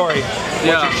your story,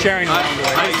 what you're sharing along the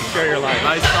way, how you share your life.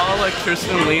 I saw like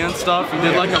Tristan Lee and stuff. He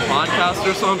did like a podcast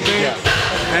or something. Yeah.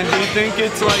 And do you think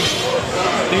it's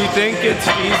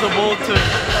feasible to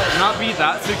not be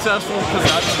that successful, because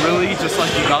that's really just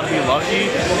like you gotta be lucky,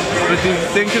 but do you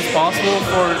think it's possible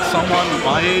for someone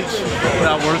my age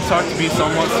that works hard to be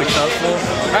somewhat successful?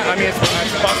 I mean, it's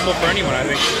possible for anyone, I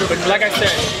think. But like I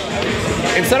said,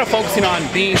 instead of focusing on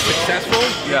being successful,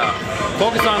 Yeah.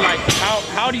 focus on like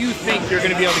how do you think you're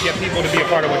gonna be able to get people to be a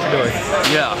part of what you're doing?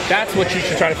 Yeah. That's what you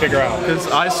should try to figure out. Because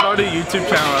I started a YouTube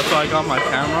channel, that's why I got my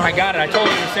camera. I got it. I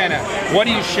totally understand that. What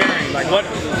are you sharing? Like what?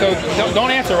 So don't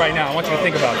answer right now. I want you to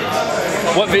think about this.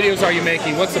 What videos are you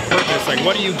making? What's the purpose? Like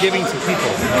what are you giving to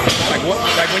people? Like what?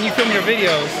 Like when you film your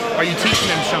videos, are you teaching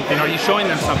them something? Are you showing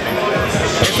them something?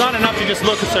 It's not enough to just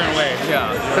look a certain way. Yeah.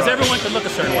 Because everyone can look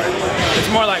a certain way. It's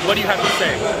more like, what do you have to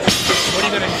say? What are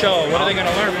you gonna show? What are they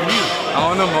gonna learn from you? I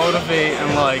want to motivate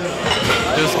and like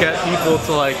just get people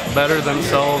to like better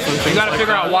themselves and things. You gotta like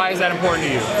figure that. out why is that important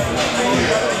to you.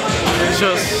 It's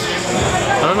just,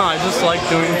 I don't know, I just like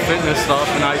doing fitness stuff,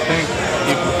 and I think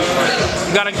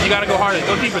You gotta go harder,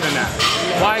 go deeper than that.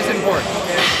 Why is it important?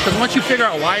 Because once you figure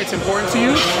out why it's important to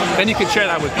you, then you can share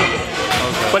that with people.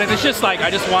 Okay. But if it's just like,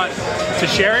 I just want to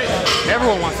share it,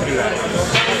 everyone wants to do that.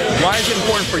 Why is it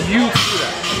important for you to do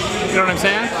that? You know what I'm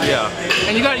saying? Yeah.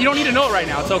 And you don't need to know it right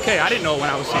now. It's okay. I didn't know it when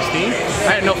I was 16.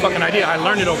 I had no fucking idea. I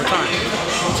learned it over time.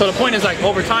 So the point is, like,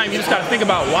 over time, you just gotta think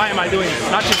about, why am I doing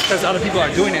this? Not just because other people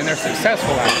are doing it and they're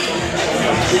successful at it.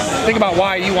 Think about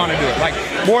why you want to do it. Like,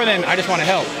 more than I just want to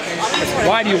help. It's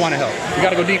why do you want to help? You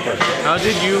gotta go deeper. How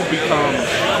did you become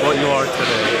what you are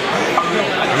today?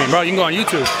 I mean, bro, you can go on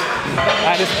YouTube.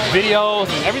 I just videos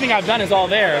and everything I've done is all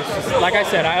there. It's just, like I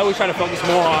said, I always try to focus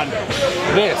more on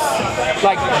this.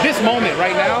 Like this moment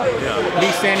right now,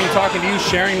 me standing, talking to you,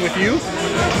 sharing with you,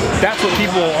 that's what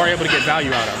people are able to get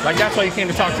value out of. Like that's why you came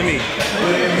to talk to me,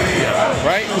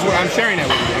 right? Because I'm sharing it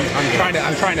with you.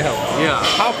 I'm trying to help. Yeah.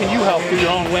 How can you help through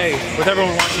your own way with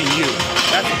everyone watching you?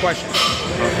 That's the question.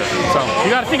 Okay. So you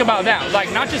got to think about that.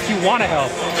 Like not just you want to help.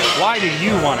 Why do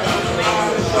you want to help?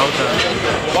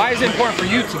 Okay. Why is it important for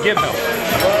you to give help?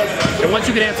 And once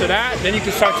you can answer that, then you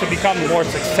can start to become more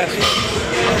successful.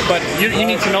 But you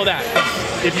need to know that.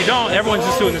 If you don't, everyone's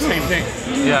just doing the same thing.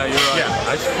 Yeah, you're right. Yeah.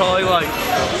 I should probably like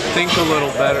think a little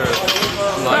better.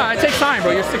 Like, No, it takes time,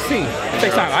 bro. You're 16. It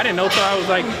takes time. I didn't know till I was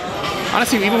like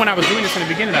honestly, even when I was doing this in the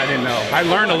beginning, I didn't know. I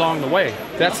learned along the way.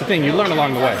 That's the thing, you learn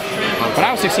along the way. When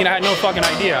I was 16, I had no fucking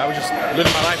idea. I was just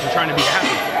living my life and trying to be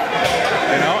happy.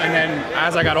 You know, and then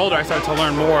as I got older, I started to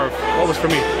learn more of what was for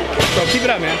me. So keep it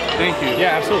up, man. Thank you.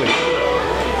 Yeah, absolutely.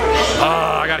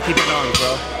 I gotta keep it going,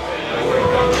 bro.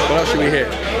 What else should we hit?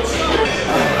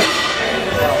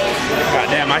 God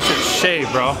damn, I should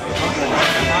shave, bro.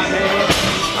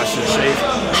 I should shave.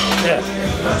 Yeah.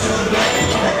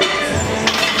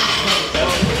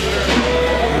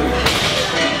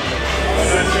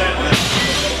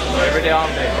 Every day, all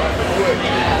day.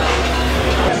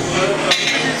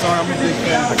 Sorry, I'm a big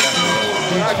fan.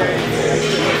 Huge fan.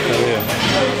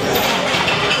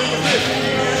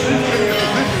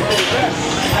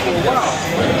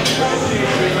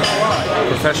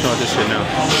 Professional at this shit now.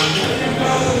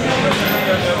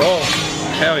 Oh,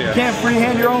 hell yeah. You can't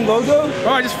freehand your own logo?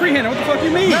 Bro, I just freehand. What the fuck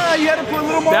you mean? Nah, you had to put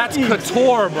little That's markings.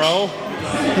 couture, bro.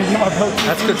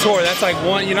 That's couture. That's like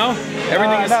one, you know?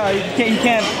 Everything is you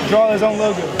can't draw his own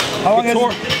logo. How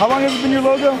long has it been your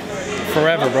logo?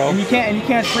 forever, bro. And you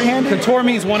can't freehand it? Couture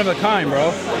means one of a kind,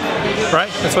 bro. Right?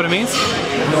 That's what it means?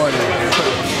 No idea.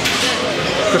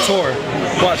 Couture.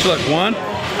 Watch, look, one.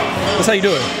 That's how you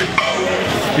do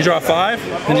it. You draw 5,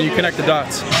 and then you connect the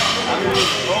dots.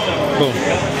 Boom.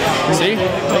 See?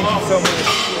 Thank you so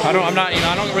much. I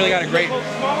don't really got a great,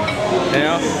 you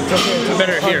know? I'm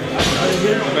better here.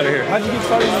 I'm better here. How'd you get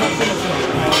started in that fitness?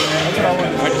 That's what I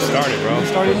wanted. I just started, bro. You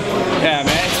started? Yeah,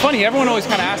 man. It's funny. Everyone always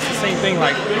kind of asks the same thing.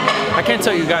 Like, I can't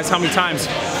tell you guys how many times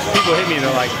people hit me and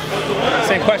they're like,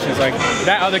 same questions. Like,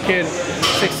 that other kid,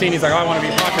 16, he's like, oh, I want to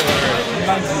be popular.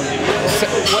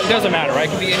 It doesn't matter, right?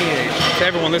 It could be any age. To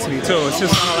everyone listening, too. It's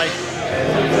just kind of like,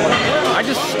 I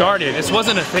just started. This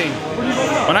wasn't a thing.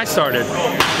 When I started,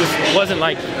 this wasn't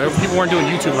like, people weren't doing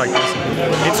YouTube like this.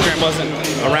 Instagram wasn't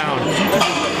around.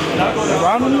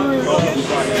 Around when you were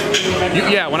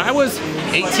Yeah, when I was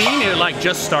 18, it like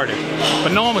just started.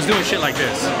 But no one was doing shit like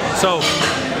this. So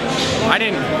I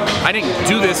didn't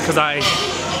do this because I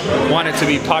wanted to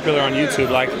be popular on YouTube.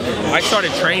 Like, I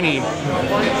started training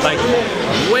like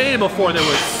way before there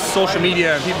was social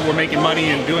media and people were making money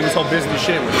and doing this whole business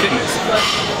shit with fitness.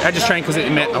 I just trained because it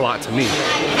meant a lot to me.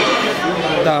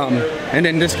 And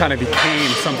then this kind of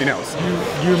became something else.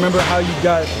 Do you remember how you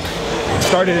got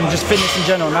started in just fitness in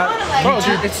general? Not Bro,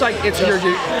 it's like it's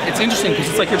interesting because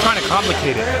it's like you're trying to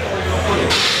complicate it.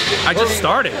 I just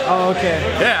started. Oh, okay.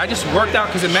 Yeah, I just worked out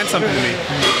because it meant something to me.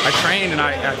 I trained and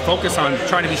I focused on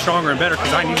trying to be stronger and better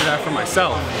because I needed that for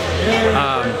myself.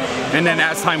 And then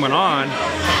as time went on,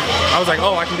 I was like,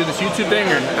 oh, I can do this YouTube thing.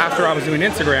 And after I was doing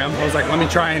Instagram, I was like, let me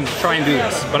try and do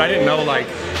this. But I didn't know like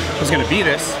it was gonna be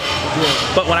this.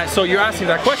 But so you're asking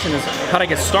that question is how'd I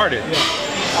get started?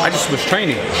 I just was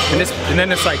training, and then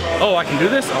it's like, oh, I can do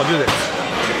this, I'll do this.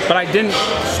 But I didn't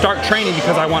start training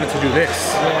because I wanted to do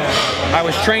this. I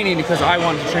was training because I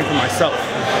wanted to train for myself.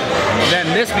 Then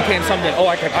this became something, oh,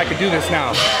 I could do this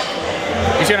now.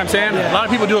 You see what I'm saying? A lot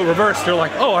of people do it reverse. They're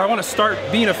like, oh, I want to start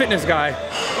being a fitness guy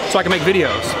so I can make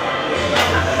videos.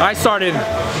 I started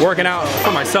working out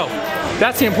for myself.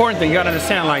 That's the important thing. You gotta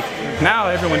understand, like, now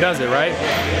everyone does it, right?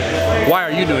 Why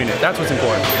are you doing it? That's what's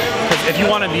important. Because if you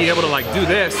want to be able to like do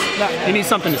this, you need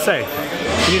something to say.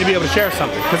 You need to be able to share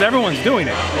something. Because everyone's doing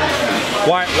it.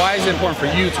 Why is it important for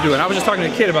you to do it? And I was just talking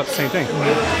to a kid about the same thing.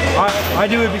 I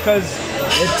do it because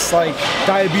it's like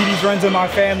diabetes runs in my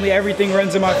family, everything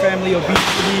runs in my family,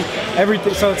 obesity,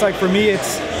 everything. So it's like for me,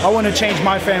 I want to change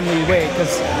my family way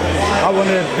because I want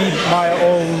to be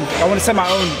I want to set my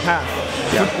own path.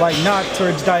 Yeah. Like not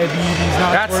towards diabetes,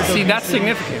 not towards obesity. That's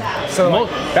significant. So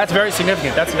that's very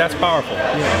significant. That's powerful.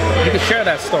 Yeah. You can share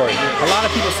that story. A lot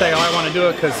of people say, oh, I want to do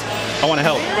it because I want to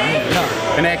help. No.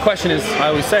 And that question is, I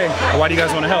always say, why do you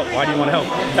guys want to help? Why do you want to help?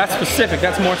 That's specific.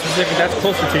 That's more specific. That's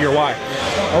closer to your why.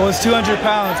 I was 200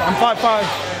 pounds. I'm 5'5",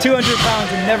 200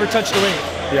 pounds and never touched a weight.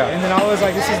 Yeah. And then I was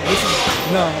like,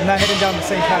 no, I'm not heading down the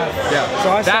same path. Yeah.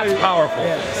 So that's powerful.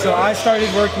 Yeah. So I started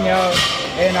working out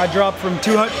and I dropped from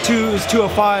 205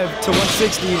 to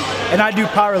 160 and I do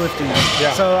powerlifting.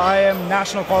 Yeah. So I am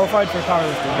national qualified for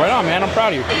powerlifting. Right on, man. I'm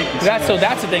proud of you.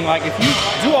 That's the thing. Like if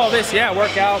you do all this, yeah,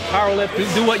 work out, powerlift,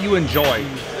 do what you enjoy.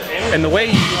 And the way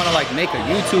you want to like make a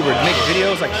YouTube or make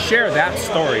videos, like share that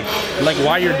story, like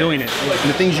why you're doing it and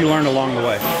the things you learned along the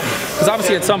way. Because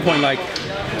obviously at some point, like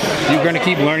you're going to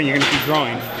keep learning, you're going to keep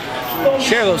growing.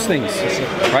 Share those things,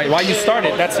 right? Why you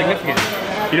started, that's significant.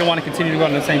 You don't want to continue to go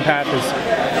on the same path as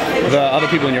the other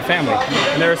people in your family.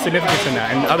 And there is significance in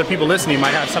that. And other people listening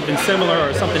might have something similar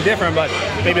or something different, but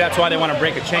maybe that's why they want to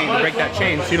break that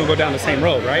chain so you don't go down the same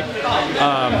road, right?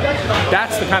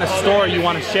 That's the kind of story you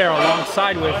want to share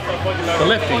alongside with the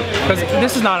lifting. Because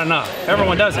this is not enough.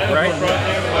 Everyone does it, right?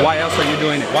 Why else are you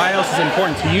doing it? Why else is it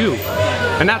important to you?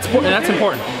 And that's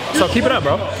important. So keep it up,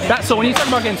 bro. So when you talk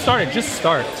about getting started, just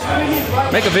start.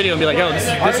 Make a video and be like, yo,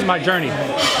 this is my journey.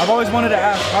 I've always wanted to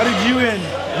ask, how did you and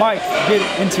Mike get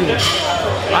into it?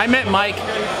 I met Mike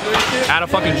at a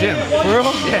fucking gym. For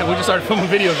real? Yeah, we just started filming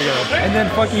videos together. And then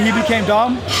fucking he became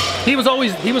Dom? He was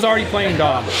already playing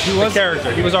Dom. He was the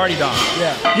character. He was already Dom.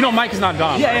 Yeah. You know Mike is not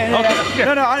Dom. Yeah. Okay.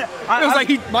 No, it was like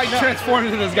Mike transformed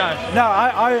into this guy. No,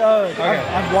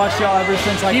 I've watched y'all ever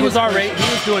since like he was our rate.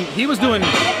 He was doing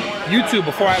YouTube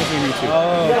before I was doing YouTube.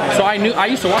 Oh, okay. So I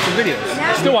used to watch his videos.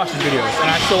 I still watch his videos, and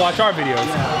I still watch our videos.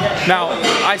 Now,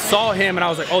 I saw him and I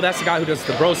was like, oh, that's the guy who does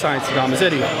the bro science in Dom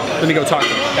City. Let me go talk to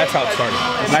him. That's how it started.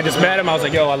 And I just met him. I was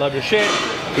like, yo, I love your shit.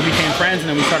 We became friends, and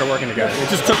then we started working together. It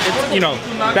just took,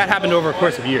 that happened over a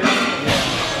course of years.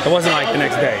 It wasn't like the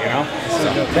next day, you know?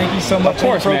 So, thank you so much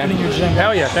for opening your gym.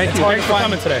 Hell yeah, thank you. Thanks for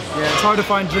coming today. Yeah, it's hard to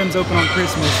find gyms open on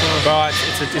Christmas. So. Bro,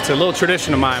 it's a little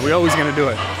tradition of mine. We're always gonna do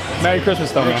it. Merry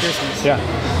Christmas though, man. Merry Christmas. Yeah.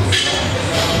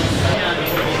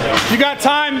 You got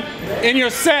time in your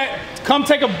set, come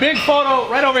take a big photo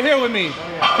right over here with me.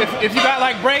 If you got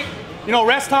like break,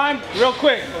 rest time, real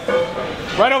quick.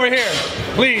 Right over here,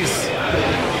 please.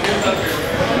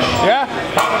 Yeah?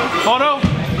 Photo?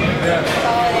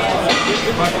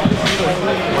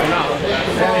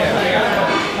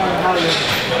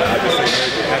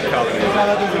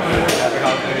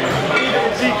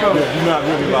 You're not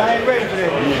really like, I ain't ready for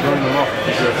that. You're burning them off.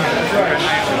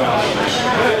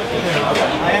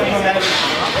 I am going to have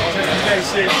just in case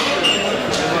shit.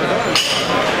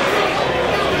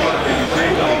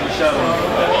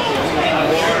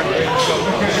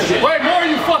 Wait, more of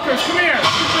you fuckers, come here.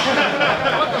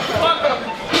 What the fuck?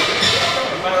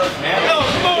 Yo,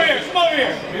 come over here,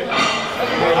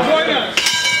 Join us.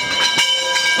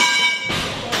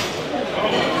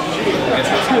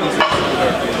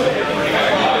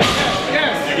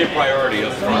 Yes. You get priority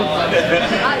up front.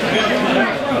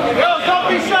 Yo, don't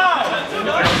be shy.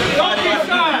 Don't be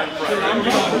shy.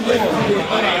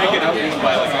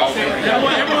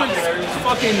 Everyone's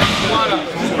fucking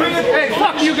Hey,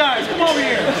 fuck you guys. Come over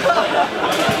here.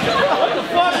 What the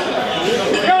fuck?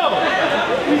 Yo.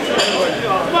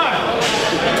 Come on.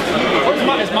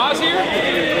 Is Maz here?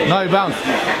 No, he bounced.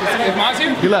 Is Maz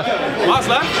here? He left. Maz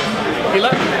left? He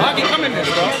left? Maz, come in this,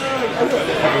 bro.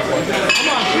 Come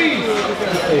on, please.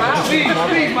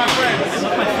 Please, my friends.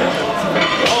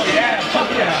 Oh, yeah. Fuck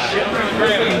yeah.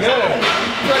 Looking good.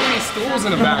 Like any stools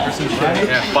in the back or some shit.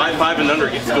 Yeah, 5'5" and under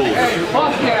get schools. Hey,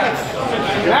 fuck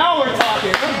yeah. Now we're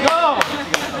talking. Let's go.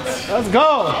 Let's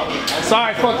go.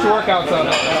 Sorry, fucked your workouts up.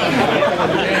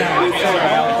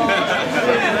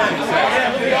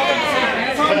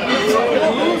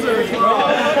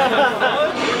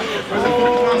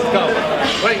 Let's go.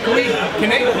 Wait,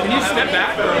 can you step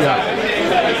back? Yeah.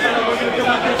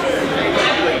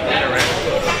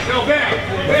 Yo,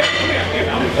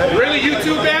 Bam. Really, you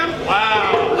too, Bam?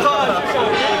 Wow.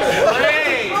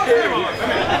 Hey.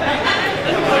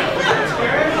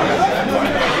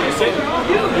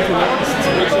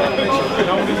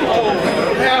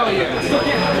 Hell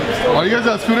yeah. Oh, you guys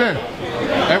gotta scoot in.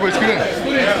 Everybody scoot in. Scoot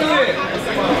in.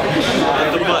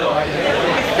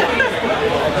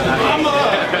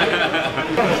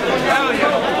 Hell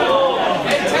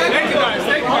yeah. Thank you guys.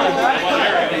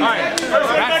 All right.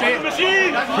 That's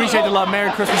it. Appreciate the love.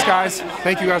 Merry Christmas, guys.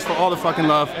 Thank you guys for all the fucking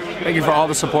love. Thank you for all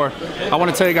the support. I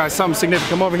want to tell you guys something significant.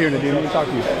 Come over here, Nadine. Let me talk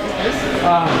to you.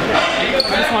 I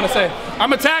just want to say, I'm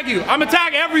going to tag you. I'm going to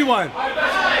tag everyone.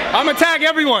 I'm going to tag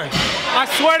everyone. I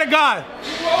swear to God.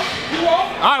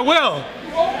 I will.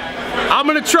 I'm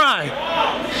going to try.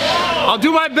 I'll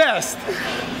do my best.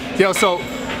 Yo, so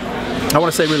I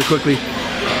want to say really quickly,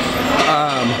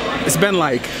 it's been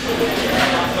like,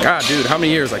 God, dude, how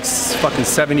many years? Like fucking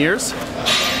 7 years.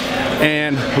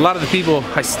 And a lot of the people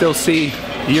I still see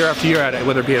year after year at it,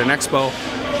 whether it be at an expo,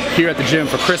 here at the gym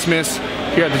for Christmas,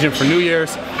 here at the gym for New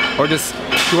Year's, or just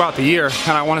throughout the year.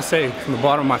 And I want to say from the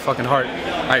bottom of my fucking heart,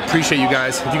 I appreciate you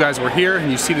guys. If you guys were here and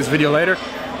you see this video later,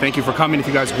 thank you for coming. If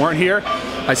you guys weren't here,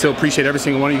 I still appreciate every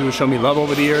single one of you who showed me love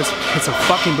over the years. It's a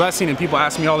fucking blessing, and people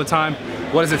ask me all the time,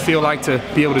 what does it feel like to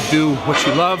be able to do what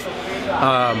you love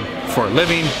for a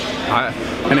living?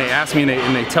 And they ask me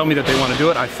and they tell me that they want to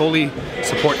do it. I fully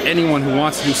support anyone who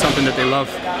wants to do something that they love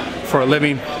for a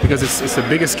living, because it's the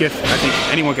biggest gift I think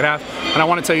anyone could have. And I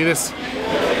want to tell you this,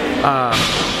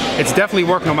 it's definitely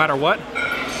work no matter what,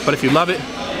 But if you love it,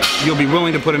 you'll be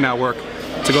willing to put in that work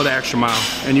to go the extra mile.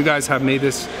 And you guys have made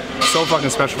this so fucking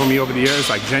special for me over the years.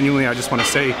 Like genuinely, I just want to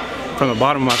say from the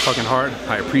bottom of my fucking heart,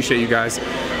 I appreciate you guys.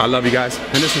 I love you guys.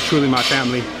 And this is truly my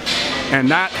family. And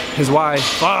that is why,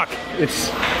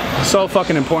 it's so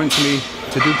fucking important to me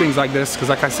to do things like this. Because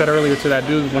like I said earlier to that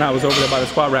dude when I was over there by the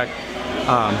squat rack,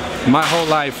 my whole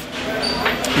life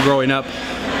growing up,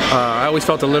 I always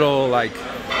felt a little like,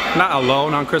 not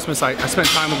alone on Christmas. I spent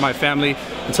time with my family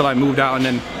until I moved out, and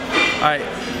then I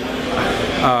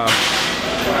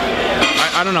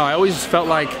don't know, I always felt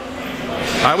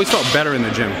better in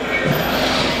the gym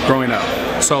growing up.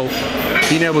 So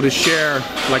being able to share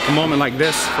like a moment like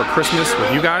this for Christmas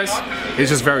with you guys is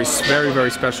just very, very,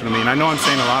 very special to me. And I know I'm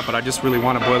saying a lot, but I just really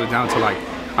want to boil it down to like,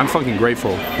 I'm fucking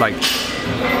grateful. Like,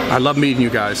 I love meeting you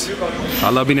guys. I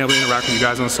love being able to interact with you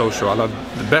guys on social. I love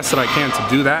the best that I can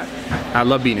to do that. I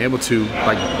love being able to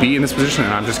like be in this position,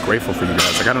 and I'm just grateful for you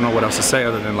guys. Like, I don't know what else to say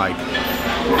other than like,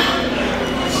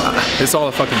 it's all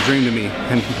a fucking dream to me.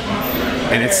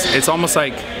 And it's almost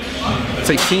like, it's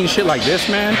like seeing shit like this,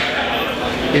 man,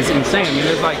 is insane. I mean,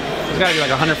 there's gotta be like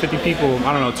 150 people,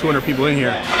 I don't know, 200 people in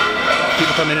here.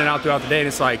 People come in and out throughout the day, and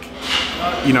it's like,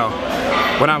 you know,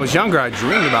 when I was younger, I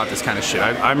dreamed about this kind of shit.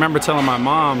 I remember telling my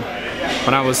mom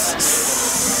when I was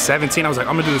 17, I was like,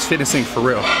 I'm gonna do this fitness thing for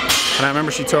real. And I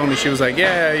remember she told me, she was like,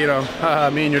 yeah, you know,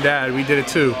 me and your dad, we did it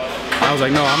too. I was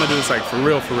like, no, I'm gonna do this like for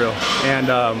real.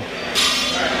 And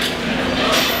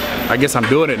I guess I'm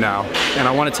doing it now. And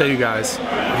I want to tell you guys,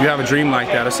 if you have a dream like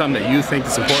that or something that you think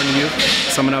is important to you,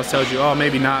 someone else tells you, oh,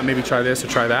 maybe not, maybe try this or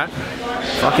try that,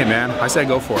 fuck it, man. I say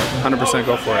go for it, 100%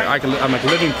 go for it. I'm like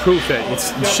living proof that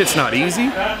this shit's not easy.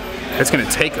 It's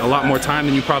gonna take a lot more time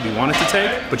than you probably want it to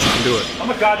take, but you can do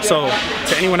it. So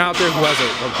to anyone out there who has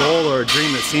a goal or a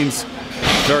dream that seems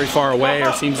very far away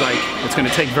or seems like it's gonna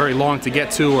take very long to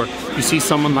get to, or you see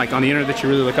someone like on the internet that you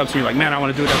really look up to, you're like, man, I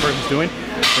wanna do what that person's doing.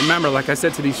 Remember, like I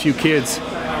said to these few kids,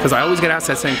 because I always get asked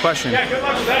that same question,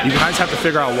 you guys have to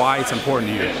figure out why it's important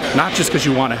to you. Not just because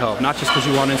you want to help, not just because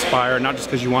you want to inspire, not just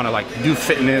because you want to like do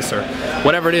fitness or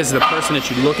whatever it is the person that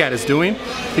you look at is doing.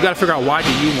 You got to figure out, why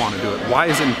do you want to do it? Why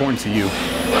is it important to you?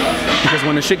 Because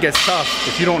when the shit gets tough,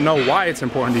 if you don't know why it's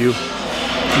important to you,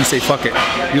 you say fuck it.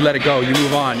 You let it go, you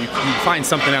move on, you find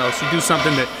something else, you do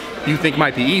something that you think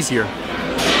might be easier.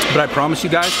 But I promise you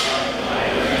guys,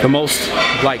 the most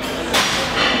like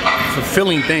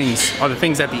fulfilling things are the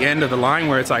things at the end of the line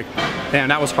where it's like, man,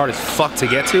 that was hard as fuck to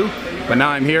get to, but now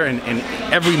I'm here, and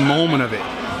every moment of it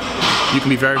you can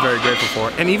be very, very grateful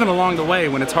for. And even along the way,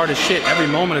 when it's hard as shit, every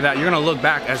moment of that, you're gonna look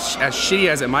back as shitty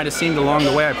as it might have seemed along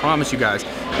the way. I promise you guys,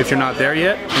 if you're not there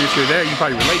yet, and if you're there, you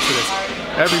probably relate to this.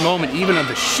 Every moment, even of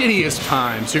the shittiest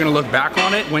times, you're gonna look back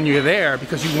on it when you're there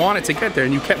because you wanted to get there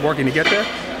and you kept working to get there.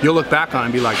 You'll look back on it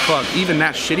and be like, fuck, even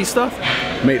that shitty stuff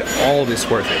made all this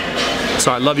worth it.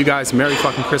 So I love you guys. Merry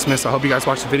fucking Christmas. I hope you guys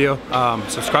watch the video.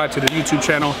 Subscribe to the YouTube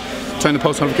channel. Turn the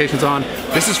post notifications on.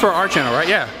 This is for our channel, right?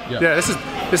 Yeah.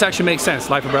 This actually makes sense.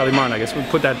 Life of Bradley Martin, I guess. We'll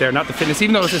put that there. Not the fitness,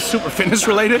 even though this is super fitness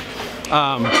related.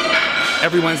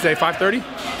 Every Wednesday, 5:30.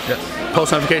 Yes.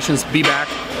 Post notifications. Be back.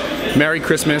 Merry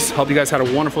Christmas. Hope you guys had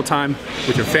a wonderful time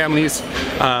with your families. This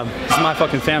is my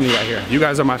fucking family right here. You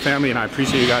guys are my family, and I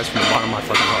appreciate you guys from the bottom of my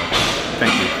fucking heart.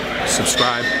 Thank you.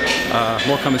 Subscribe.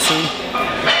 More coming soon.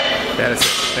 Yeah, that's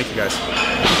it. Thank you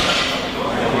guys.